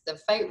dance, the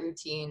fight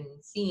routine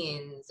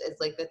scenes is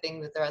like the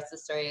thing that the rest of the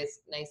story is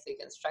nicely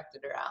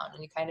constructed around.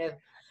 And you kind of,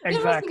 you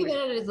almost think Exactly.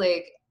 of it as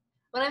like,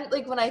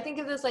 when I think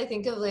of this, I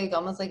think of like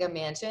almost like a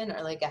mansion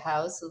or like a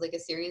house with like a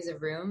series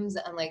of rooms,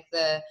 and like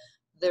the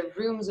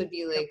rooms would be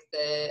Yep. like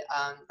the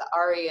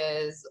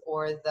arias,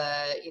 or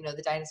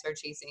the dinosaur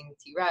chasing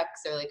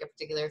T-Rex, or like a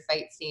particular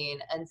fight scene.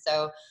 And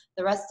so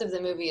the rest of the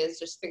movie is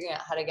just figuring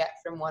out how to get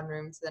from one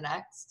room to the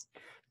next.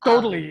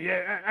 Totally.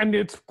 Yeah, and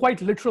it's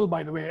quite literal,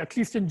 by the way. At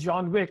least in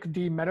John Wick,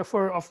 the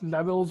metaphor of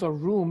levels or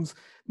rooms,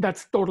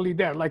 that's totally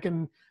there. Like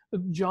in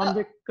John Oh,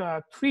 Wick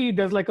 3,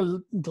 there's like a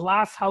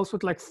glass house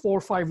with like 4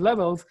 or 5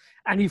 levels,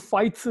 and he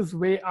fights his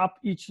way up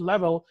each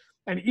level.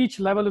 And each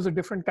level is a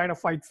different kind of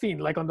fight scene.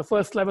 Like on the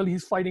first level,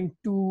 he's fighting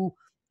two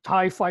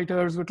Thai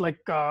fighters with like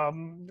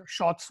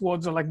short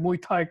swords, or like Muay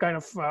Thai kind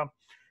of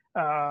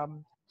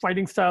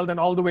fighting style, then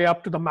all the way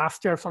up to the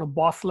master sort of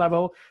boss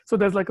level. So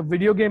there's like a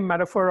video game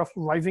metaphor of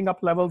rising up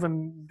levels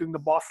and doing the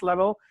boss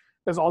level.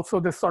 There's also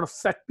this sort of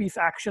set piece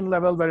action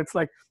level where it's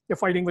like you're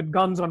fighting with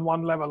guns on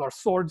one level or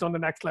swords on the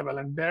next level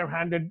and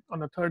barehanded on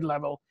the third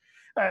level.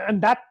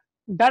 And that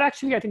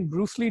actually, I think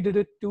Bruce Lee did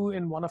it too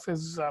in one of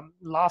his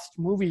last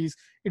movies.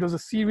 It was a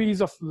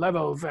series of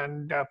levels,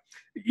 and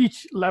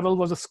each level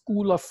was a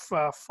school of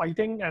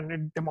fighting, and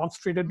it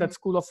demonstrated that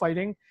school of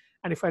fighting.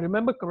 And if I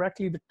remember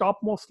correctly, the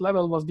topmost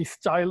level was the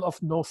style of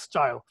no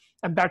style.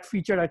 And that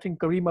featured, I think,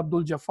 Kareem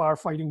Abdul-Jabbar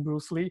fighting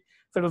Bruce Lee.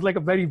 So it was like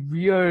a very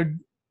weird,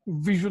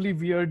 visually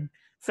weird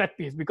set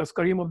piece, because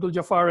Kareem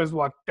Abdul-Jabbar is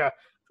what,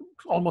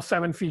 almost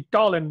 7 feet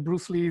tall, and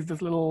Bruce Lee is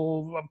this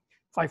little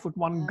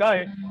 5'1"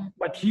 guy,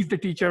 but he's the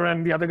teacher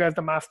and the other guy's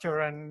the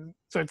master. And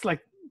so it's like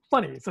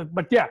funny. So,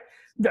 but yeah,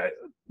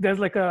 there's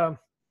like a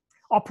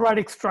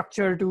operatic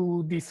structure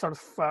to these sort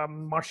of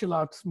martial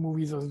arts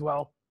movies as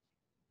well.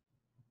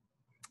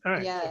 All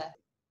right. yeah.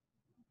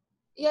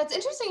 Yeah, it's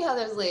interesting how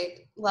there's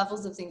like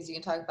levels of things you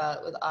can talk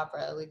about with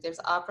opera. Like there's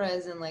opera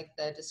as in like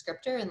the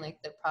descriptor and like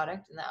the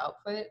product and the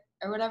output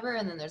or whatever.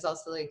 And then there's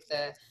also like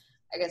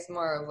I guess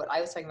more of what I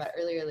was talking about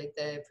earlier, like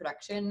the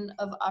production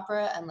of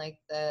opera and like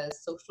the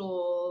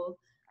social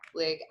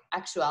like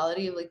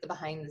actuality of like the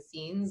behind the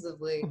scenes of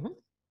like Mhm.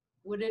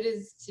 what it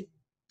is to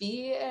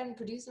be and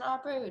produce an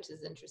opera, which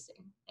is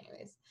interesting.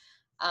 Anyways,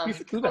 You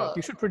should do that. cool.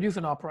 You should produce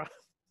an opera.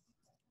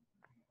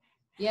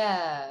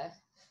 Yeah.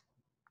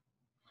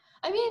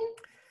 I mean,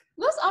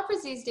 most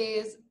operas these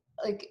days,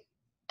 like,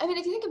 I mean,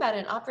 if you think about it,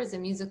 an opera is a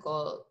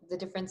musical. The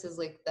difference is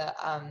like the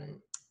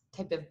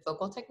type of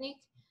vocal technique.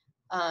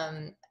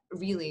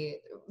 Really,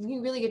 when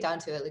you really get down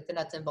to it, like the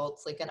nuts and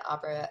bolts, like an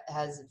opera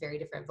has very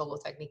different vocal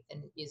technique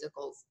than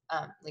musicals.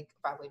 Like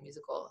a Broadway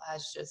musical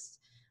has just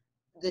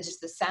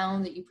the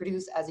sound that you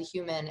produce as a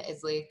human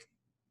is like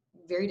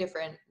very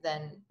different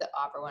than the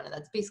opera one, and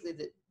that's basically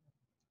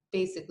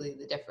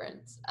the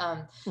difference.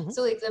 Mhm.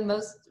 So like the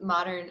most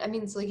modern, I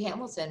mean, it's like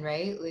Hamilton,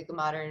 right? Like a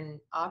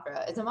modern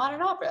opera. It's a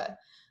modern opera.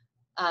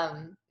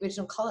 We just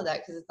don't call it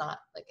that because it's not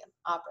like an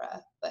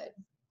opera, but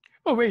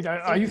Oh, wait,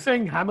 are same you thing.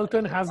 saying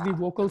Hamilton Like has the rock.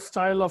 vocal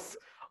style of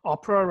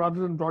opera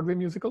rather than Broadway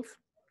musicals?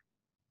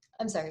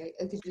 I'm sorry.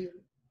 Could you?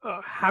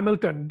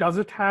 Hamilton, does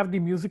it have the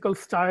musical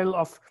style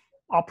of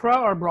opera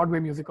or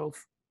Broadway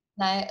musicals?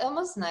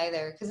 Almost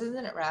neither, because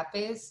isn't it rap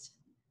based?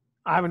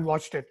 I haven't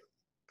watched it.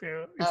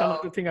 It's Oh,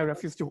 another thing I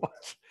refuse to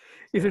watch.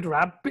 Is it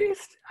rap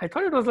based? I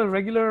thought it was a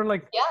regular,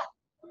 like, yeah.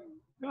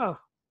 oh,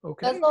 That's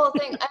okay. the whole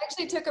thing. I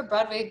actually took a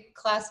Broadway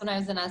class when I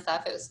was in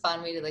SF. It was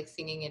fun. We did like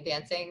singing and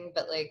dancing,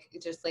 but like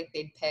just like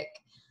they'd pick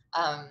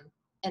um,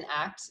 an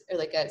act or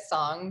like a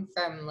song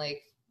from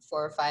like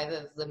 4 or 5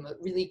 of the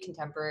really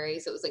contemporary.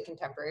 So it was like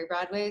contemporary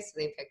Broadway. So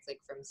they picked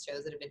like from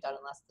shows that have been done in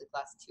the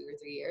last 2 or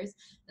 3 years.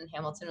 And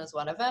Hamilton was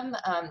one of them.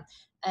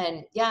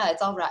 And yeah,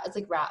 it's all rap. It's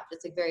like rap.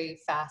 It's like very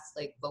fast,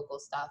 like vocal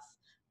stuff.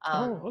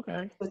 Oh, Um,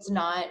 okay. it's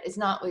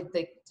not with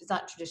like, it's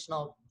not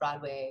traditional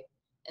Broadway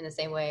in the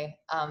same way.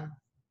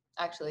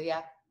 Actually,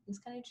 yeah, it's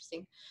kind of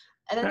interesting.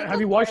 And I think Have that's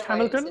you part watched of why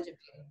it was Hamilton? such a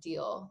big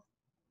deal.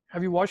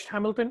 Have you watched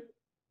Hamilton?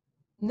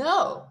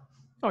 No,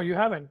 Oh, you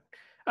haven't.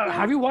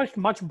 Have no, you watched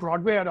much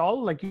Broadway at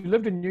all? Like, you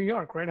lived in New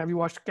York, right? Have you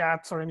watched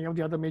Cats or any of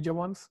the other major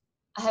ones?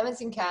 I haven't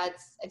seen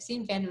Cats. I've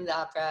seen Phantom of the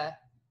Opera.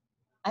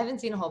 I haven't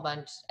seen a whole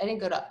bunch. I didn't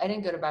go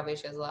to Broadway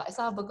shows a lot. I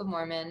saw Book of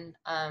Mormon.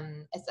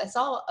 I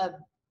saw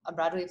a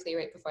Broadway play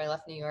right before I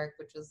left New York,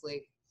 which was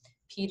like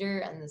Peter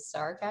and the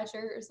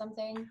Starcatcher or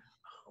something.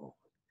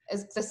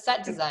 The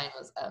set design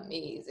was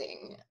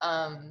amazing.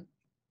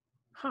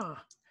 Huh.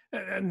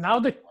 Now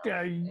that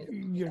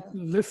you're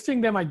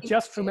listing them, I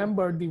just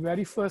remembered the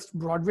very first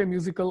Broadway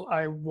musical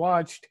I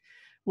watched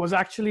was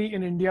actually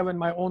in India when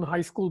my own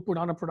high school put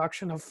on a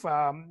production of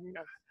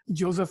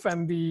Joseph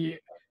and the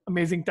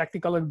Amazing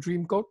Technicolor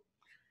Dreamcoat.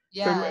 So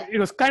Yeah, it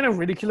was kind of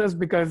ridiculous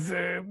because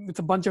it's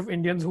a bunch of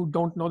Indians who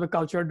don't know the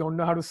culture, don't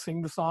know how to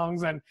sing the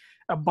songs, and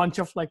a bunch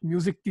of like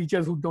music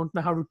teachers who don't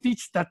know how to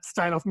teach that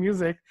style of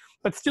music.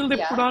 But still, they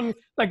put yeah. on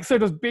like, so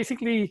it was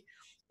basically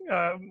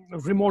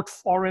remote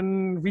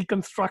foreign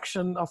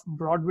reconstruction of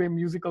Broadway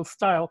musical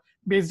style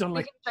based on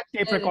like Reconstructed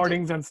tape it into,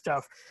 recordings and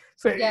stuff.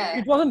 So yeah.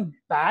 it wasn't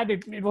bad.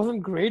 It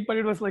wasn't great, but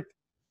it was like,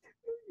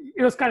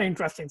 it was kind of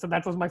interesting. So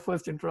that was my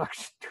first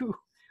introduction to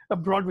a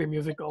Broadway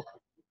musical.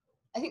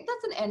 I think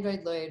that's an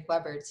Android Lloyd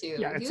Webber too.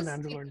 Yeah, it's an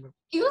Android.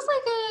 He was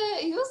like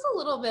he was a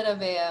little bit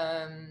of a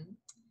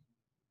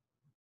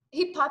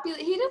he did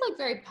like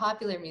very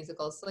popular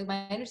musicals. So like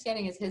my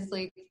understanding is his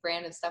like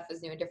brand of stuff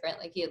was new and different.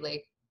 Like he had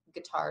like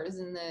guitars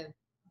in the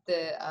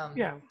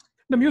Yeah.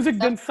 The music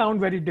stuff. didn't sound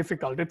very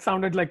difficult. It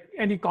sounded like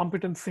any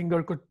competent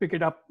singer could pick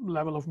it up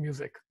level of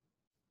music.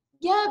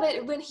 Yeah,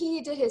 but when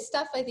he did his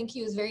stuff, I think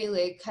he was very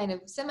like kind of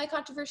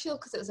semi-controversial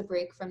because it was a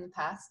break from the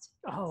past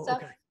Oh, stuff.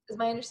 okay. Is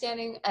my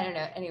understanding. I don't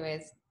know.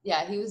 Anyways,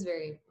 yeah, he was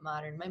very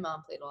modern. My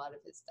mom played a lot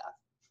of his stuff.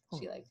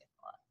 She liked it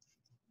a lot.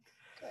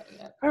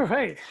 Growing up. All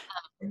right.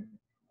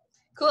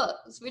 Cool.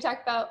 So we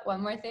talked about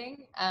one more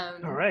thing.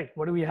 All right.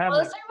 What do we have? Well,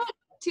 let's talk about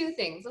two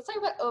things. Let's talk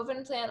about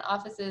open plan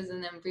offices,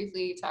 and then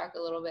briefly talk a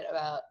little bit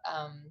about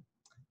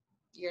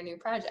your new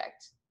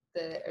project,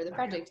 the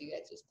project you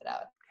guys just put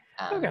out.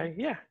 Okay.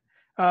 Yeah.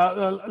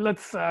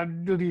 Let's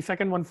do the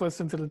second one first,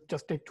 since it'll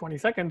just take 20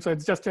 seconds. So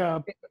it's just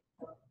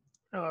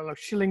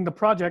shilling the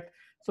project.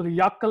 So the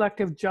Yak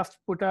Collective just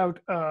put out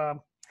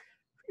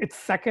its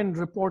second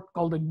report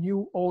called The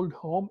New Old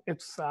Home.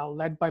 It's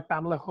led by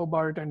Pamela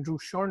Hobart and Drew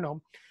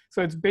Shorno.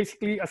 So it's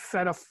basically a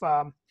set of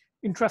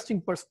interesting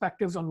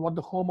perspectives on what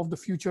the home of the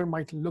future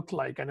might look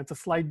like. And it's a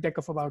slide deck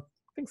of about,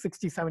 I think,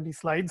 60, 70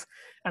 slides.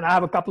 And I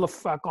have a couple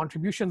of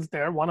contributions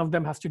there. One of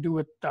them has to do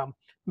with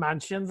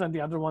mansions, and the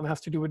other one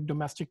has to do with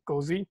domestic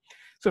cozy.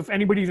 So if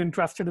anybody's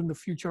interested in the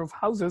future of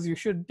houses, you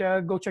should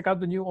go check out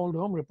the New Old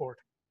Home report.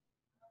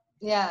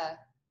 Yeah.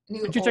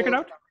 Did you check it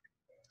out?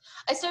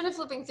 I started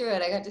flipping through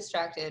it. I got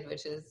distracted,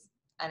 which is,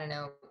 I don't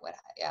know what,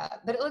 yeah,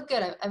 but it looked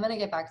good. I'm going to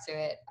get back to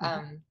it.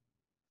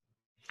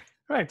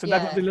 Right. So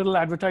that was the little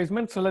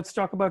advertisement. So let's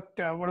talk about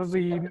what was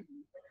the...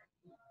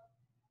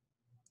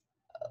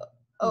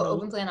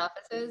 open plan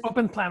offices?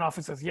 Open plan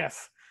offices,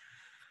 yes.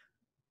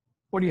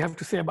 What do you have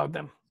to say about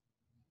them?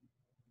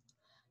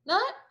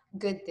 Not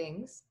good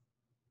things.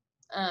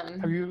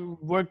 Have you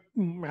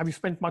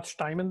spent much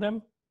time in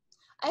them?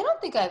 I don't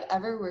think I've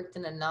ever worked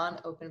in a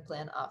non-open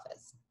plan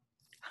office.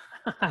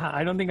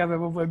 I don't think I've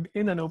ever worked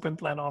in an open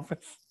plan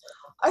office.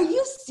 Are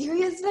you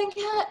serious,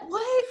 Venkat?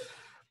 What?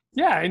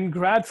 Yeah, in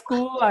grad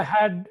school, I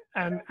had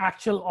an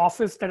actual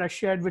office that I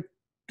shared with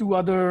 2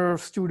 other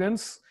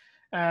students.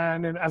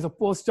 And as a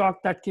postdoc,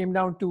 that came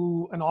down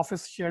to an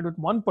office shared with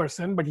 1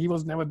 person, but he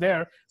was never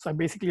there. So I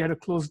basically had a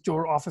closed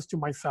door office to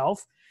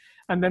myself.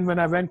 And then when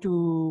I went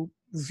to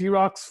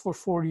Xerox for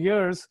 4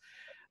 years,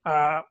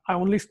 I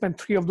only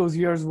spent 3 of those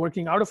years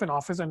working out of an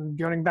office. And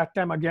during that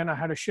time, again, I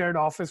had a shared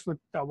office with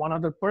 1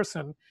 other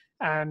person.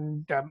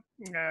 And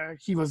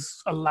he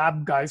was a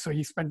lab guy, so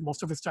he spent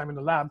most of his time in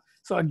the lab.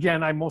 So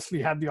again, I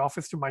mostly had the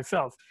office to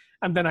myself.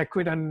 And then I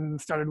quit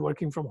and started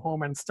working from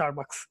home and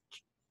Starbucks.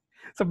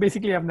 So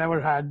basically, I've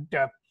never had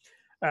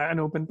an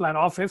open plan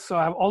office. So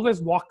I've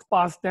always walked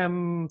past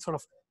them, sort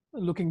of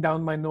looking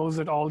down my nose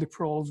at all the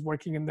pros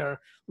working in their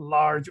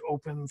large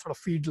open sort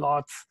of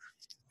feedlots.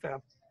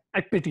 I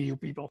pity you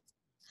people.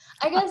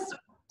 I guess,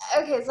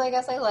 okay, so I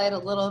guess I lied a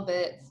little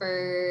bit.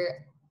 For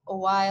a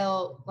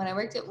while, when I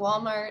worked at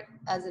Walmart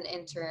as an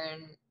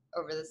intern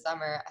over the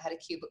summer, I had a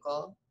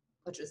cubicle,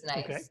 which was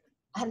nice. Okay.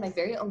 I had my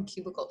very own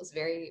cubicle. It was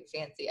very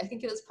fancy. I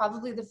think it was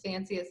probably the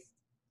fanciest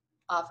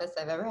office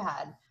I've ever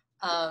had.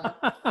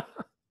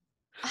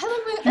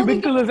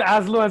 Cubicle is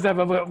as low as I've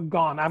ever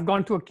gone. I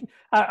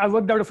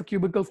worked out of a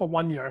cubicle for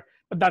 1 year,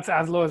 but that's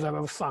as low as I've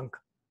ever sunk.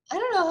 I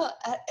don't know.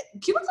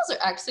 Cubicles are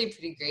actually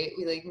pretty great.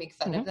 We like make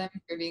fun of them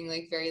for being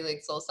like very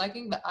like soul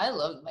sucking, but I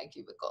loved my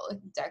cubicle. Like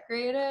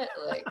decorate it,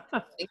 like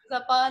things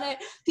up on it.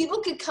 People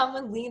could come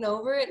and lean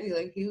over it and be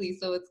like, "Hey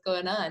Lisa, what's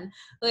going on?"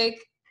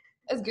 Like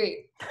it's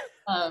great.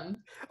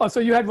 Oh, so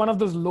you had one of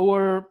those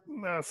lower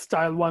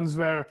style ones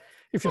where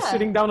if you're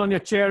sitting down on your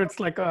chair, it's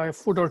like a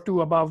foot or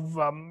 2 above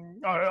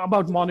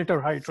about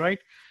monitor height, right?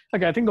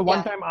 Okay, I think the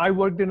one time I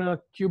worked in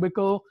a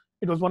cubicle,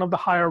 it was one of the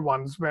higher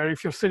ones where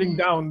if you're sitting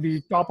down,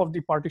 the top of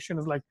the partition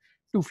is like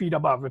 2 feet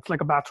above. It's like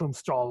a bathroom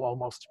stall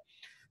almost.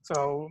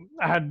 So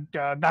I had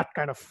that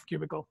kind of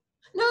cubicle.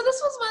 No,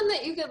 this was one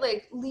that you could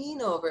like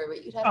lean over,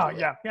 but you'd have to. Oh,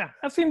 yeah.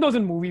 I've seen those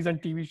in movies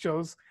and TV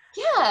shows.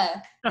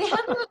 Yeah, they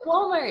had them at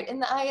Walmart in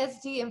the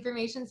ISD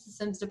Information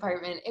Systems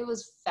Department. It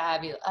was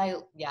fabulous.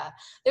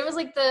 There was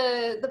like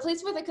the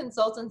place where the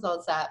consultants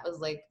all sat was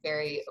like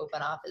very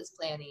open office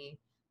planning,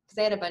 because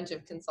they had a bunch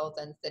of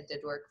consultants that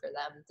did work for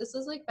them. This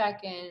was like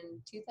back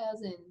in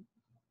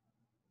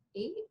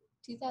 2008,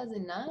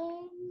 2009.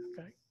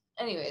 Okay.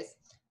 Anyways,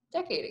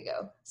 decade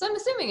ago. So I'm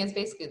assuming it's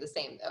basically the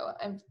same though.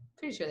 I'm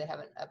pretty sure they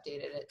haven't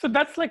updated it. So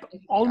that's like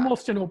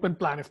almost an open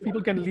plan. If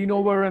people can lean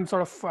over and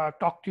sort of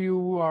talk to you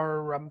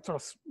or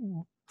sort of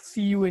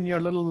see you in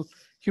your little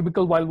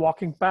cubicle while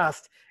walking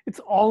past, it's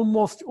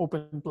almost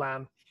open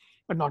plan,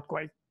 but not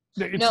quite.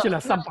 It still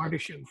has some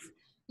partitions.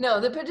 No,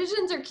 the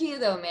petitions are key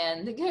though,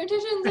 man. The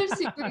petitions are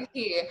super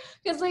key.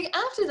 Because like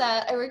after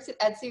that, I worked at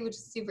Etsy, which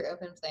is super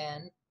open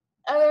plan.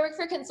 I worked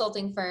for a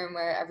consulting firm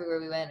where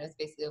everywhere we went it was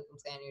basically open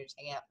plan. You're just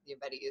hanging out with your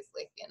buddies,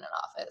 like in an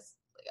office,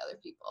 like other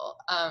people.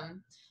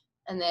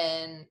 And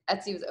then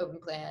Etsy was open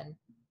plan.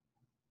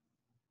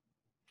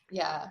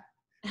 Yeah.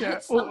 Yeah.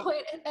 At some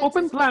point,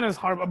 Open Etsy's plan is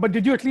hard, but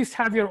did you at least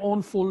have your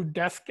own full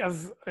desk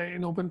as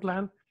in open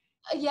plan?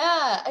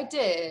 yeah, I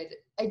did.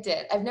 I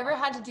did. I've never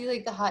had to do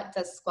like the hot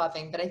desk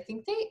swapping, but I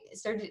think they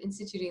started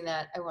instituting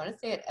that. I want to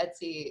say at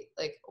Etsy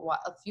like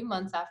a few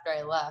months after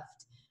I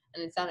left,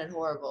 and it sounded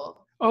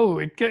horrible. Oh,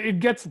 it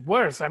gets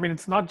worse. I mean,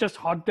 it's not just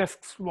hot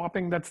desk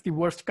swapping that's the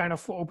worst kind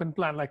of open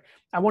plan. Like,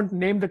 I won't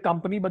name the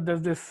company, but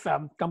there's this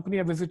company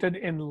I visited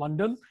in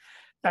London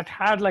that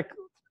had like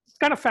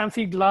kind of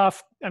fancy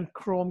glass and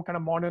chrome kind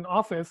of modern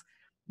office,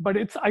 but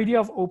its idea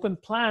of open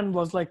plan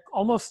was like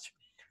almost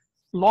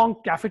long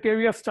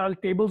cafeteria style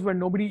tables where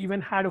nobody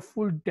even had a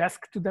full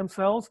desk to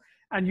themselves,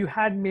 and you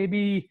had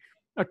maybe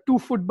a 2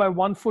 foot by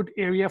 1 foot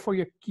area for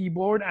your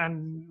keyboard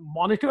and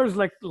monitors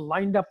like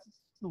lined up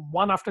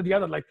one after the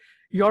other. Like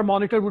your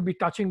monitor would be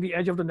touching the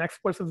edge of the next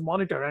person's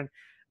monitor, and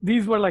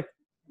these were like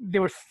they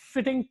were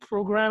sitting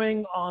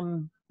programming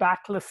on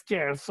backless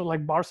chairs, so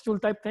like bar stool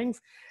type things.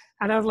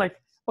 And I was like,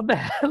 what the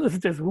hell is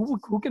this?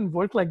 Who can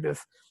work like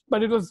this?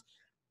 But it was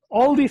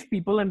all these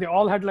people, and they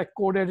all had like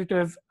code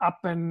editors up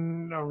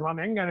and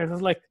running, and it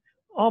was like,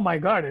 oh my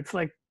god, it's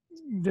like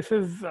this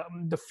is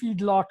the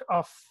feedlot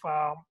of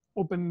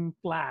open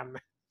plan.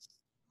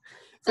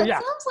 So That yeah.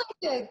 sounds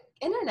like an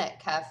internet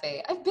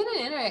cafe. I've been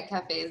in internet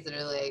cafes that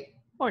are like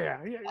Oh yeah,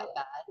 yeah. that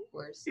bad,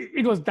 worse.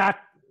 It was that.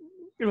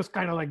 It was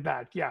kind of like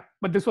that, yeah.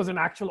 But this was an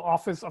actual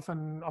office of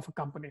a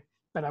company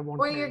that I won't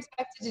Or you're name.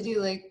 expected to do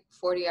like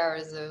 40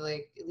 hours of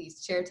like at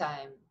least chair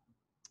time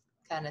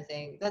kind of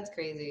thing. That's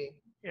crazy.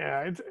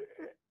 Yeah, it's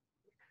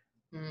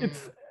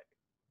Mm.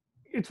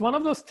 it's one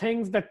of those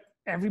things that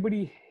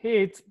everybody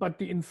hates, but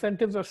the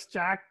incentives are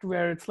stacked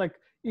where it's like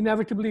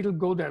inevitably it'll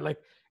go there. Like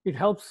it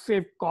helps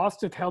save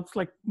costs, it helps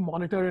like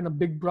monitor in a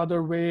big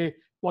brother way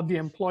what the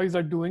employees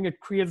are doing. It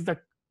creates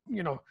that,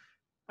 you know,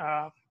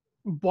 uh,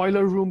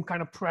 boiler room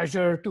kind of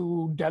pressure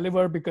to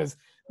deliver, because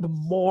the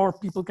more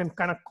people can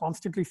kind of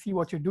constantly see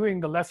what you're doing,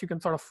 the less you can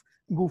sort of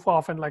goof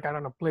off and like, I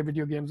don't know, play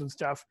video games and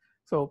stuff.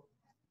 So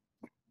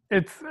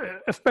it's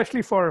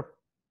especially for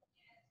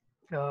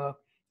uh,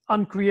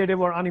 uncreative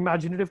or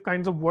unimaginative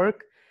kinds of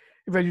work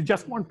where you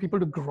just want people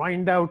to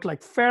grind out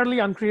like fairly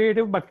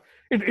uncreative, but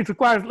it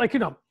requires like, you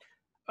know,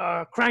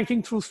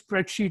 cranking through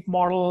spreadsheet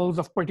models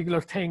of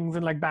particular things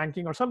in like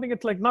banking or something.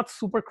 It's like not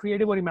super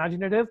creative or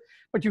imaginative,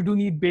 but you do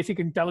need basic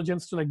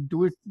intelligence to like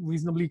do it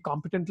reasonably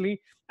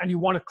competently. And you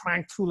want to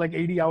crank through like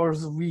 80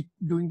 hours a week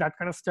doing that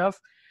kind of stuff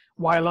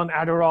while on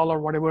Adderall or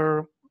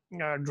whatever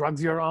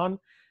drugs you're on.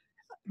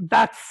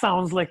 That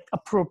sounds like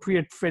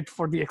appropriate fit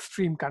for the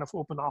extreme kind of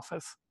open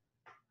office.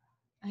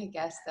 I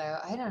guess so.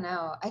 I don't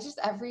know. I just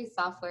every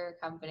software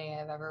company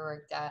I've ever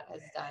worked at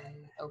has done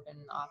open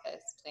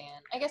office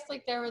plan. I guess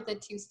like there were the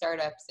two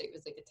startups. It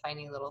was like a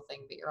tiny little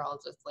thing, but you're all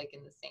just like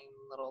in the same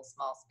little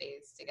small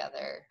space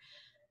together.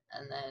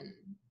 And then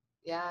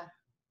yeah,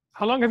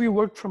 How long have you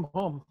worked from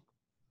home?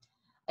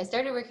 I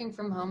started working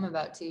from home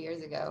about 2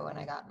 years ago when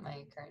I got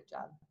my current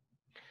job.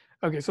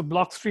 Okay, so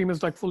Blockstream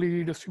is like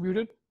fully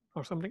distributed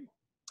or something?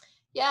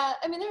 Yeah,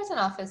 I mean there was an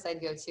office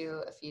I'd go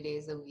to a few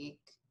days a week.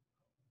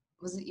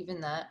 Was it even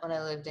that when I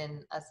lived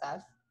in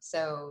SF?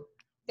 So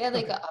they had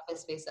like Okay. an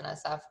office space in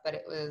SF, but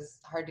it was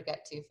hard to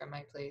get to from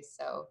my place.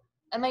 So,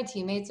 and my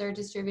teammates are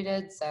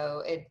distributed,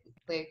 so it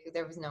like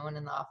there was no one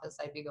in the office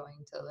I'd be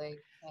going to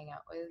like hang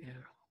out with.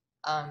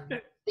 Yeah.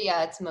 But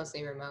yeah, it's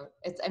mostly remote.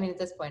 It's I mean at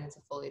this point it's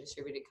a fully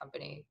distributed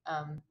company.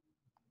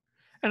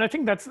 And I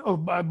think that's, oh,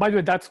 by the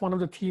way, that's one of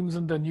the themes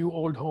in the new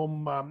old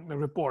home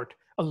report.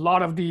 A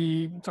lot of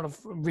the sort of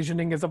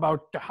visioning is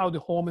about how the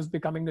home is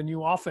becoming the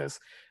new office.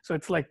 So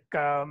it's like,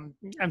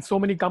 and so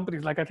many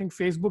companies, like I think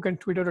Facebook and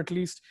Twitter at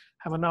least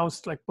have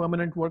announced like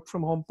permanent work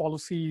from home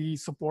policy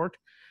support.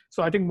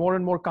 So I think more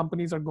and more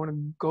companies are going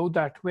to go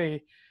that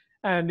way.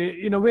 And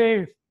in a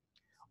way,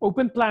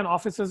 open plan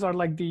offices are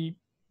like the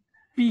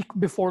peak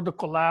before the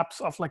collapse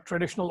of like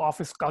traditional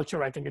office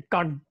culture. I think it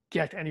can't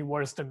get any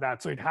worse than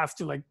that. So it has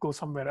to like go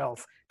somewhere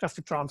else just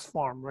to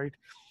transform, right?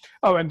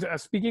 Oh, and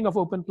speaking of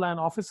open plan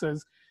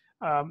offices,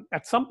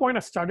 at some point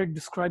I started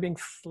describing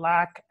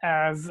Slack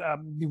as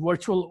the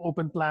virtual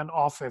open plan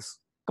office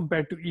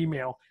compared to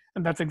email.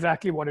 And that's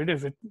exactly what it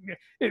is.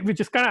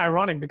 Which is kind of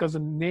ironic because the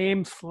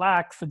name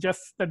Slack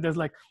suggests that there's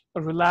like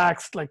a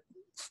relaxed, like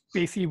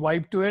spacey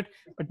vibe to it.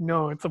 But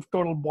no, it's a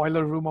total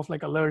boiler room of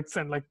like alerts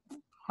and like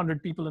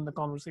 100 people in the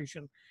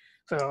conversation.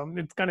 So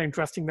it's kind of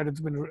interesting that it's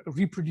been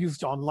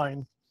reproduced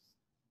online.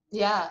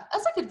 Yeah,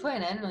 that's a good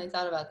point. I hadn't really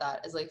thought about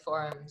that as like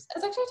forums. I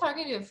was actually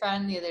talking to a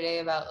friend the other day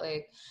about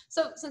like,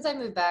 so since I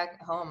moved back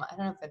home, I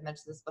don't know if I've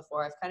mentioned this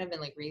before, I've kind of been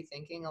like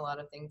rethinking a lot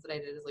of things that I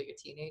did as like a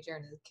teenager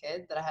and as a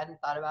kid that I hadn't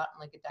thought about in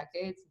like a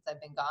decade since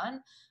I've been gone.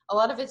 A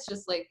lot of it's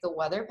just like the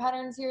weather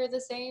patterns here are the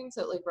same.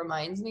 So it like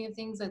reminds me of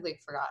things I'd like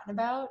forgotten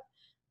about.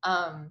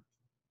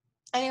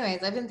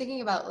 Anyways, I've been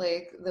thinking about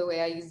like the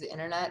way I use the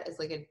internet as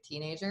like a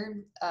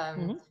teenager.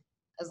 Mm-hmm.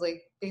 As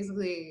like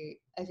basically,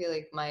 I feel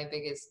like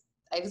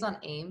I was on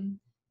AIM,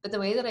 but the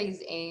way that I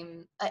use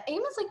AIM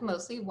is like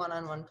mostly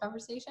one-on-one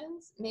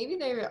conversations. Maybe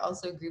there were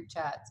also group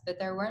chats, but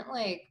there weren't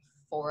like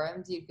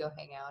forums you'd go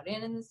hang out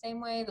in the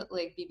same way that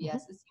like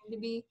BBSs seem to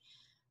be.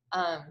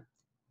 Um,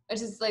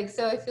 which is like,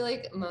 so I feel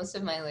like most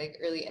of my like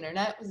early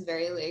internet was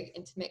very like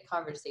intimate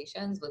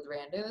conversations with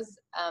randos.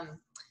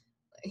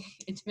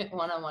 Intimate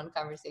one-on-one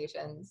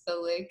conversations.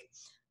 So like,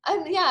 I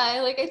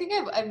think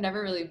I've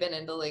never really been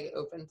into like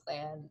open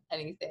plan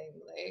anything.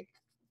 Like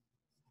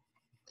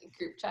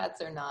group chats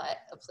are not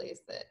a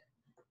place that.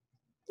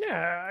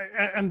 Yeah,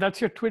 and that's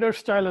your Twitter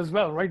style as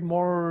well, right?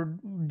 More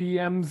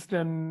DMs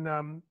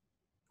than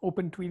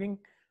open tweeting,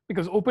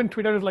 because open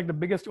Twitter is like the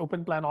biggest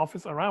open plan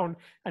office around,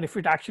 and if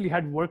it actually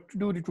had work to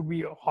do, it would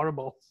be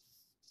horrible.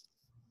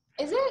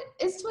 Is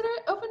Twitter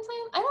open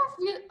plan? I don't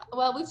feel.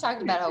 Well, we've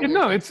talked about how weird.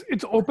 No, it's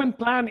open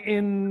plan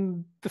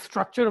in the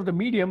structure of the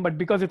medium, but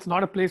because it's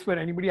not a place where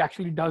anybody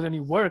actually does any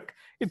work,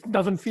 it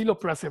doesn't feel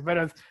oppressive.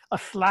 Whereas a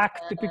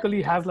Slack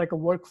typically has like a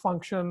work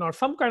function or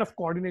some kind of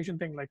coordination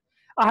thing. Like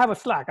I have a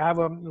Slack, I have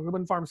a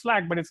Ribbon Farm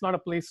Slack, but it's not a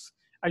place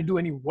I do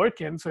any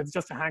work in. So it's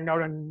just a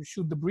hangout and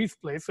shoot the breeze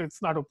place. So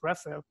it's not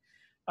oppressive.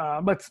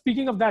 But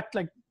speaking of that,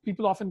 like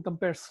people often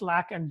compare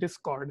Slack and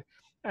Discord,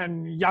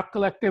 and Yak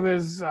Collective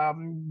is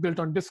built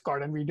on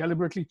Discord, and we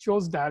deliberately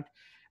chose that.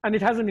 And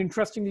it has an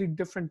interestingly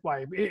different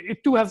vibe.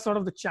 It too has sort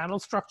of the channel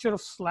structure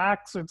of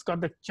Slack, so it's got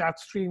the chat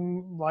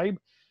stream vibe.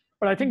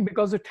 But I think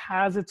because it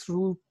has its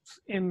roots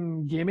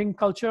in gaming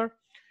culture,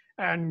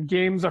 and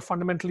games are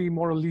fundamentally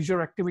more a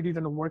leisure activity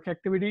than a work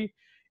activity,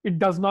 it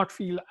does not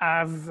feel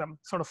as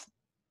sort of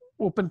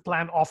open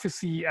plan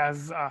officey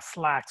as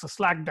Slack. So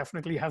Slack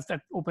definitely has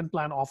that open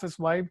plan office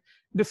vibe.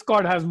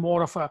 Discord has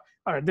more of a,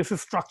 all right, this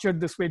is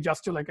structured this way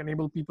just to like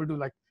enable people to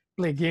like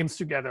play games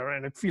together,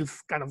 and it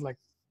feels kind of like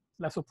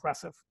less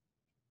oppressive.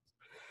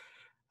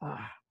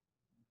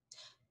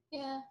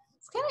 Yeah,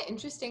 it's kind of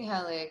interesting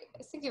how like I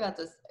was thinking about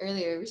this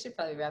earlier. We should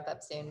probably wrap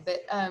up soon.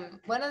 But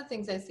one of the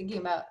things I was thinking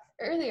about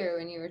earlier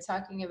when you were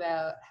talking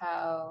about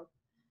how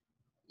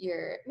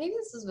maybe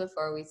this was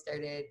before we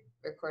started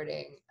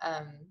recording.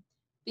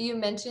 But you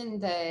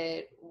mentioned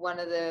that one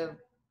of the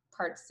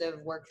parts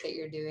of work that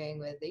you're doing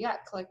with the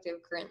Yak Collective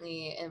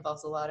currently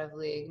involves a lot of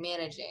like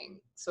managing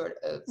sort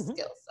of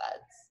skill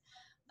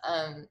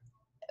sets,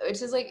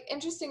 which is like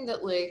interesting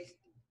that like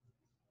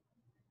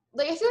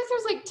I feel like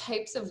there's like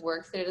types of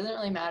work that it doesn't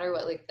really matter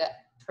what like the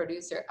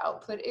producer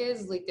output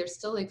is. Like there's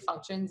still like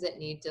functions that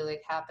need to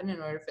like happen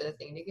in order for the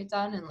thing to get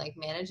done, and like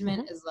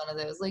management is one of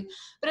those. Like,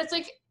 but it's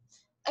like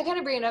I kind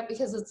of bring it up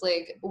because it's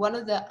like one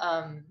of the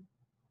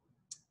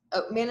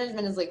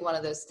management is like one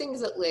of those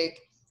things that like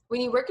when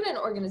you work in an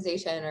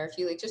organization, or if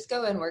you like just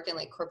go and work in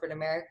like corporate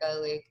America,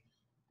 like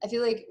I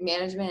feel like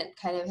management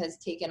kind of has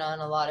taken on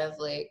a lot of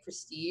like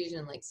prestige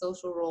and like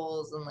social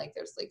roles, and like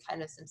there's like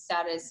kind of some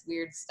status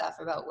weird stuff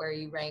about where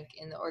you rank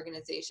in the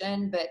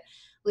organization. But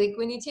like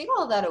when you take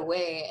all that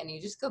away and you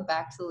just go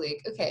back to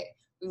like, okay,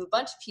 we have a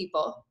bunch of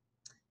people,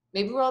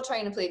 maybe we're all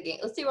trying to play a game.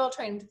 Let's say we're all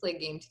trying to play a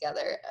game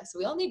together. So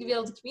we all need to be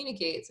able to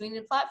communicate. So we need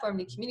a platform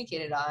to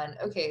communicate it on.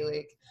 Okay,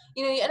 like,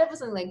 you know, you end up with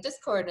something like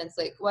Discord, and it's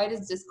like, why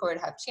does Discord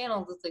have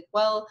channels? It's like,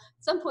 well,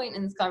 at some point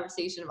in this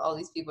conversation of all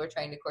these people are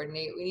trying to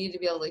coordinate, we need to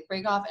be able to like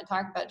break off and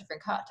talk about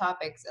different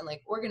topics and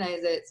like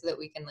organize it so that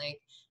we can like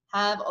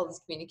have all this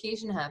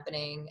communication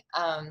happening.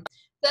 So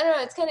I don't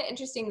know, it's kind of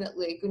interesting that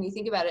like when you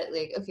think about it,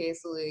 like, okay,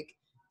 so like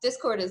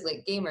Discord is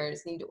like gamers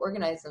need to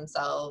organize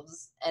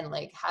themselves and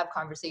like have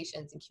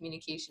conversations and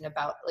communication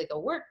about like a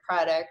work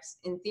product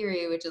in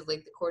theory, which is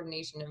like the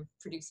coordination of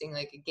producing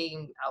like a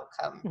game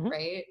outcome,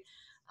 right?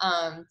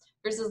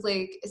 Versus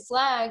like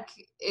Slack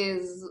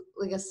is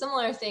like a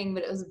similar thing,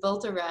 but it was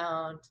built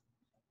around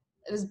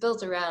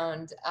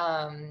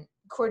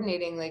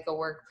coordinating like a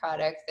work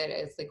product that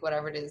is like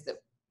whatever it is that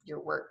your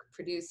work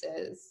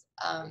produces.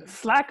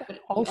 Slack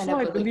also,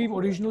 I believe,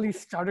 originally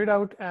started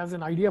out as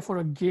an idea for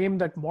a game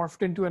that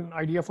morphed into an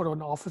idea for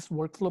an office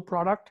workflow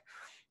product.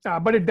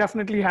 But it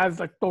definitely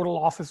has a total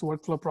office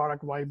workflow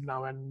product vibe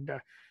now. And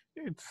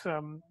it's,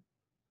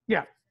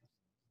 yeah.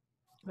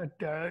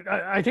 But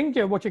I think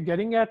what you're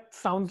getting at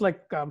sounds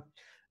like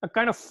a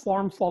kind of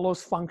form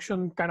follows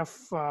function kind of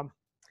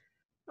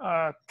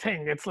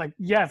thing. It's like,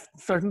 yes,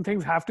 certain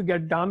things have to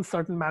get done.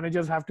 Certain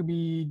managers have to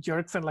be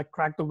jerks and like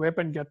crack the whip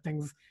and get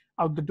things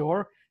out the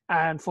door.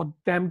 And for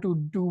them to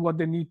do what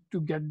they need to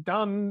get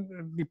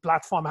done, the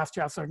platform has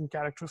to have certain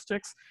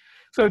characteristics.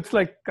 So it's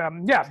like,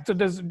 yeah, so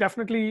there's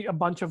definitely a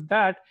bunch of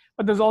that.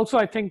 But there's also,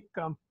 I think,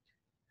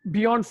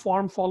 beyond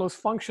form follows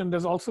function,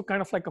 there's also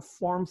kind of like a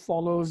form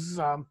follows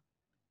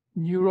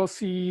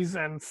neuroses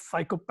and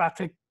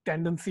psychopathic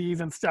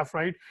tendencies and stuff,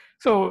 right?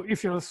 So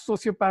if you're a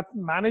sociopath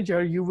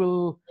manager, you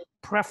will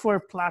prefer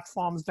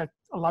platforms that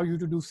allow you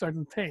to do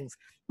certain things.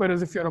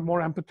 Whereas if you're a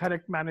more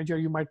empathetic manager,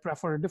 you might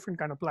prefer a different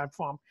kind of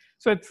platform.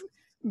 So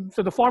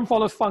the form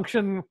follows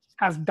function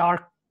has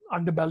dark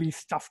underbelly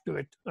stuff to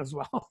it as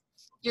well.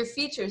 Your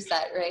feature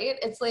set, right?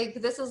 It's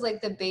like, this is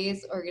like the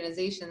base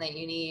organization that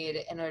you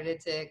need in order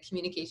to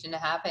communication to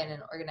happen in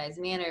an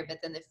organized manner. But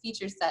then the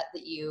feature set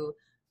that you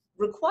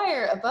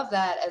require above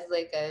that as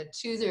like a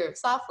chooser of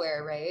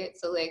software, right?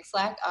 So like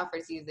Slack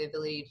offers you the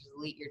ability to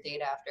delete your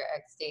data after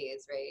X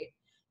days, right?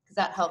 Because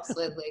that helps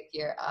with like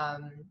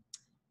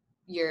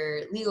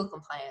your legal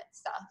compliance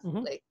stuff. Mm-hmm.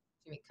 Like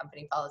if you make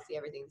company policy,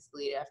 everything's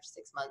deleted after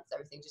 6 months.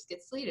 Everything just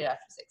gets deleted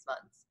after 6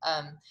 months.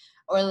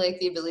 Or like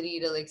the ability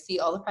to like see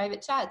all the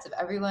private chats of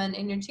everyone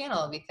in your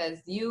channel because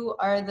you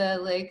are the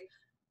like,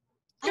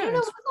 I don't know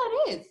what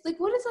that is. Like,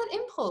 what is that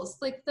impulse?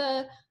 Like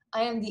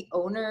I am the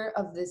owner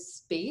of this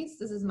space.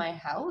 This is my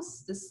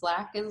house. The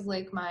Slack is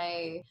like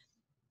my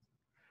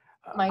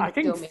I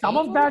think domain. some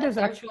of that And is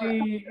therefore,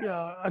 actually,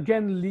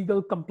 again,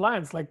 legal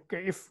compliance. Like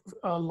if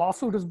a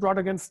lawsuit is brought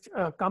against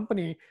a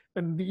company,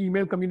 then the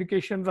email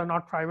communications are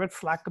not private,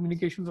 Slack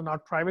communications are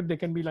not private. They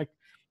can be like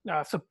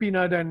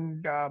subpoenaed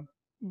and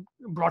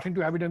brought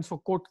into evidence for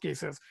court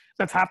cases.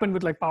 That's happened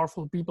with like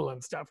powerful people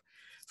and stuff.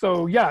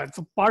 So yeah,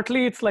 so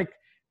partly it's like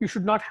you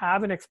should not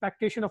have an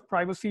expectation of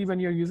privacy when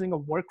you're using a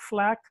work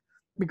Slack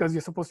because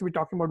you're supposed to be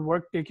talking about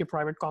work, take your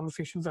private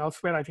conversations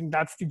elsewhere. I think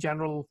that's the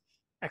general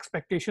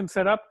expectation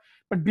set up.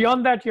 But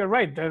beyond that, you're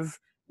right. There's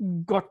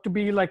got to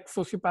be like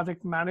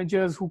sociopathic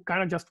managers who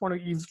kind of just want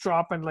to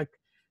eavesdrop and like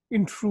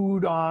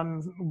intrude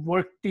on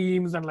work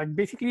teams and like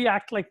basically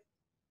act like,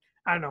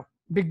 I don't know,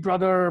 Big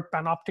Brother,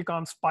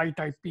 panopticon spy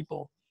type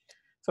people.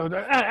 So,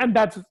 and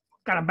that's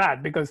kind of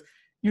bad because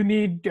you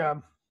need,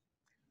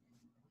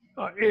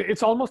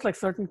 it's almost like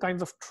certain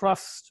kinds of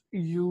trust.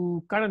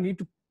 You kind of need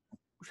to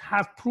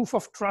have proof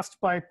of trust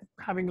by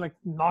having like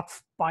not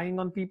spying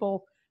on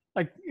people.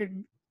 Like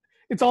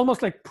it's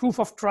almost like proof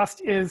of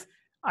trust is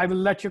I will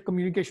let your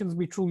communications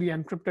be truly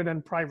encrypted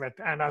and private,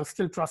 and I'll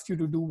still trust you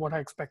to do what I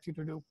expect you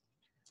to do.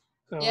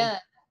 So, yeah.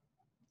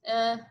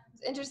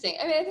 It's interesting.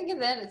 I mean, I think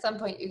then at some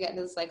point you get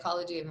into the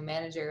psychology of a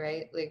manager,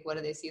 right? Like, what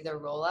do they see their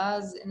role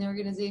as in the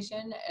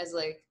organization? As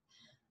like,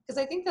 because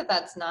I think that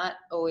that's not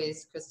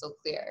always crystal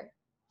clear.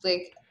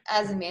 Like,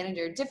 as a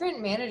manager,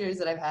 different managers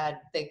that I've had,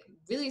 like,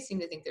 really seem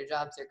to think their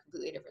jobs are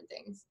completely different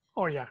things.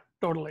 oh yeah,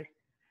 totally.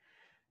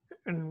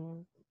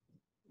 And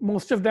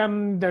most of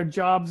them, their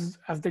jobs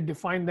as they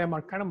define them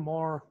are kind of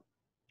more,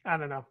 I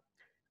don't know,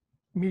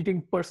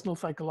 meeting personal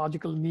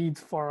psychological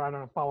needs for, I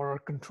don't know, power or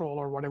control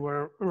or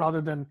whatever,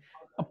 rather than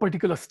a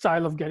particular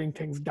style of getting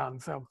things done.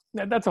 So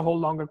that's a whole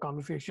longer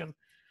conversation.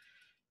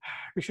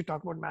 We should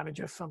talk about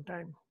managers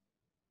sometime.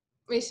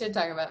 We should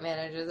talk about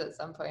managers at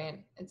some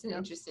point. It's an Yep.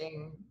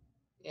 interesting,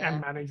 And yeah.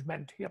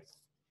 management. Yep.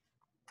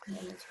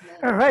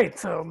 Management. All right.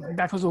 So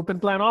that was open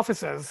plan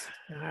offices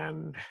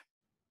and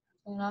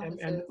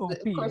Offices. Of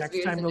OP. course, Next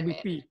veers time will into be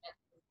management. P.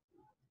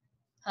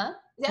 Huh?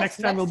 Yes, Next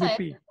time will next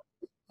be time.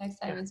 P. Next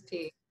time Yeah. is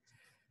P.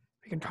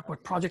 We can talk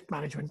about project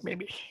management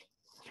maybe.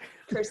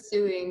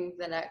 Pursuing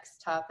the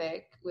next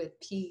topic with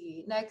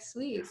P next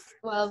week.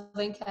 Well,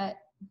 Venkat,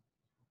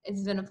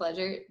 it's been a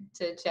pleasure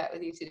to chat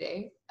with you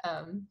today.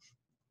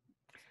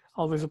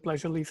 Always a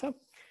pleasure, Lisa.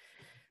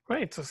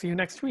 Right. So see you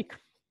next week.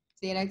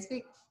 See you next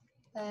week.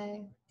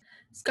 Bye.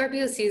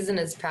 Scorpio Season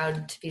is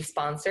proud to be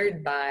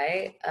sponsored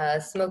by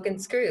Smoke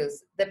and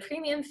Screws, the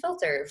premium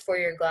filter for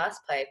your glass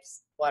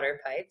pipes, water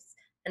pipes,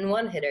 and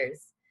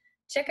one-hitters.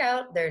 Check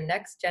out their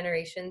next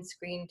generation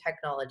screen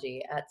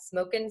technology at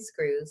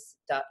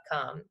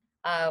smokeandscrews.com.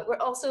 We're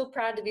also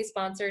proud to be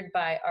sponsored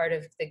by Art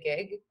of the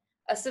Gig,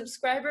 a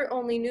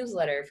subscriber-only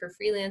newsletter for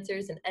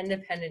freelancers and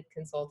independent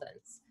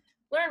consultants.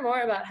 Learn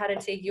more about how to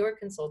take your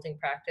consulting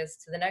practice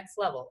to the next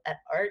level at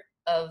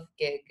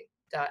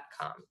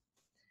artofgig.com.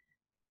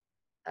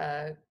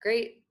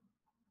 Great.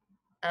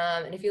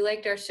 And if you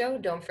liked our show,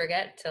 don't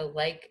forget to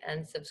like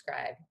and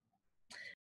subscribe.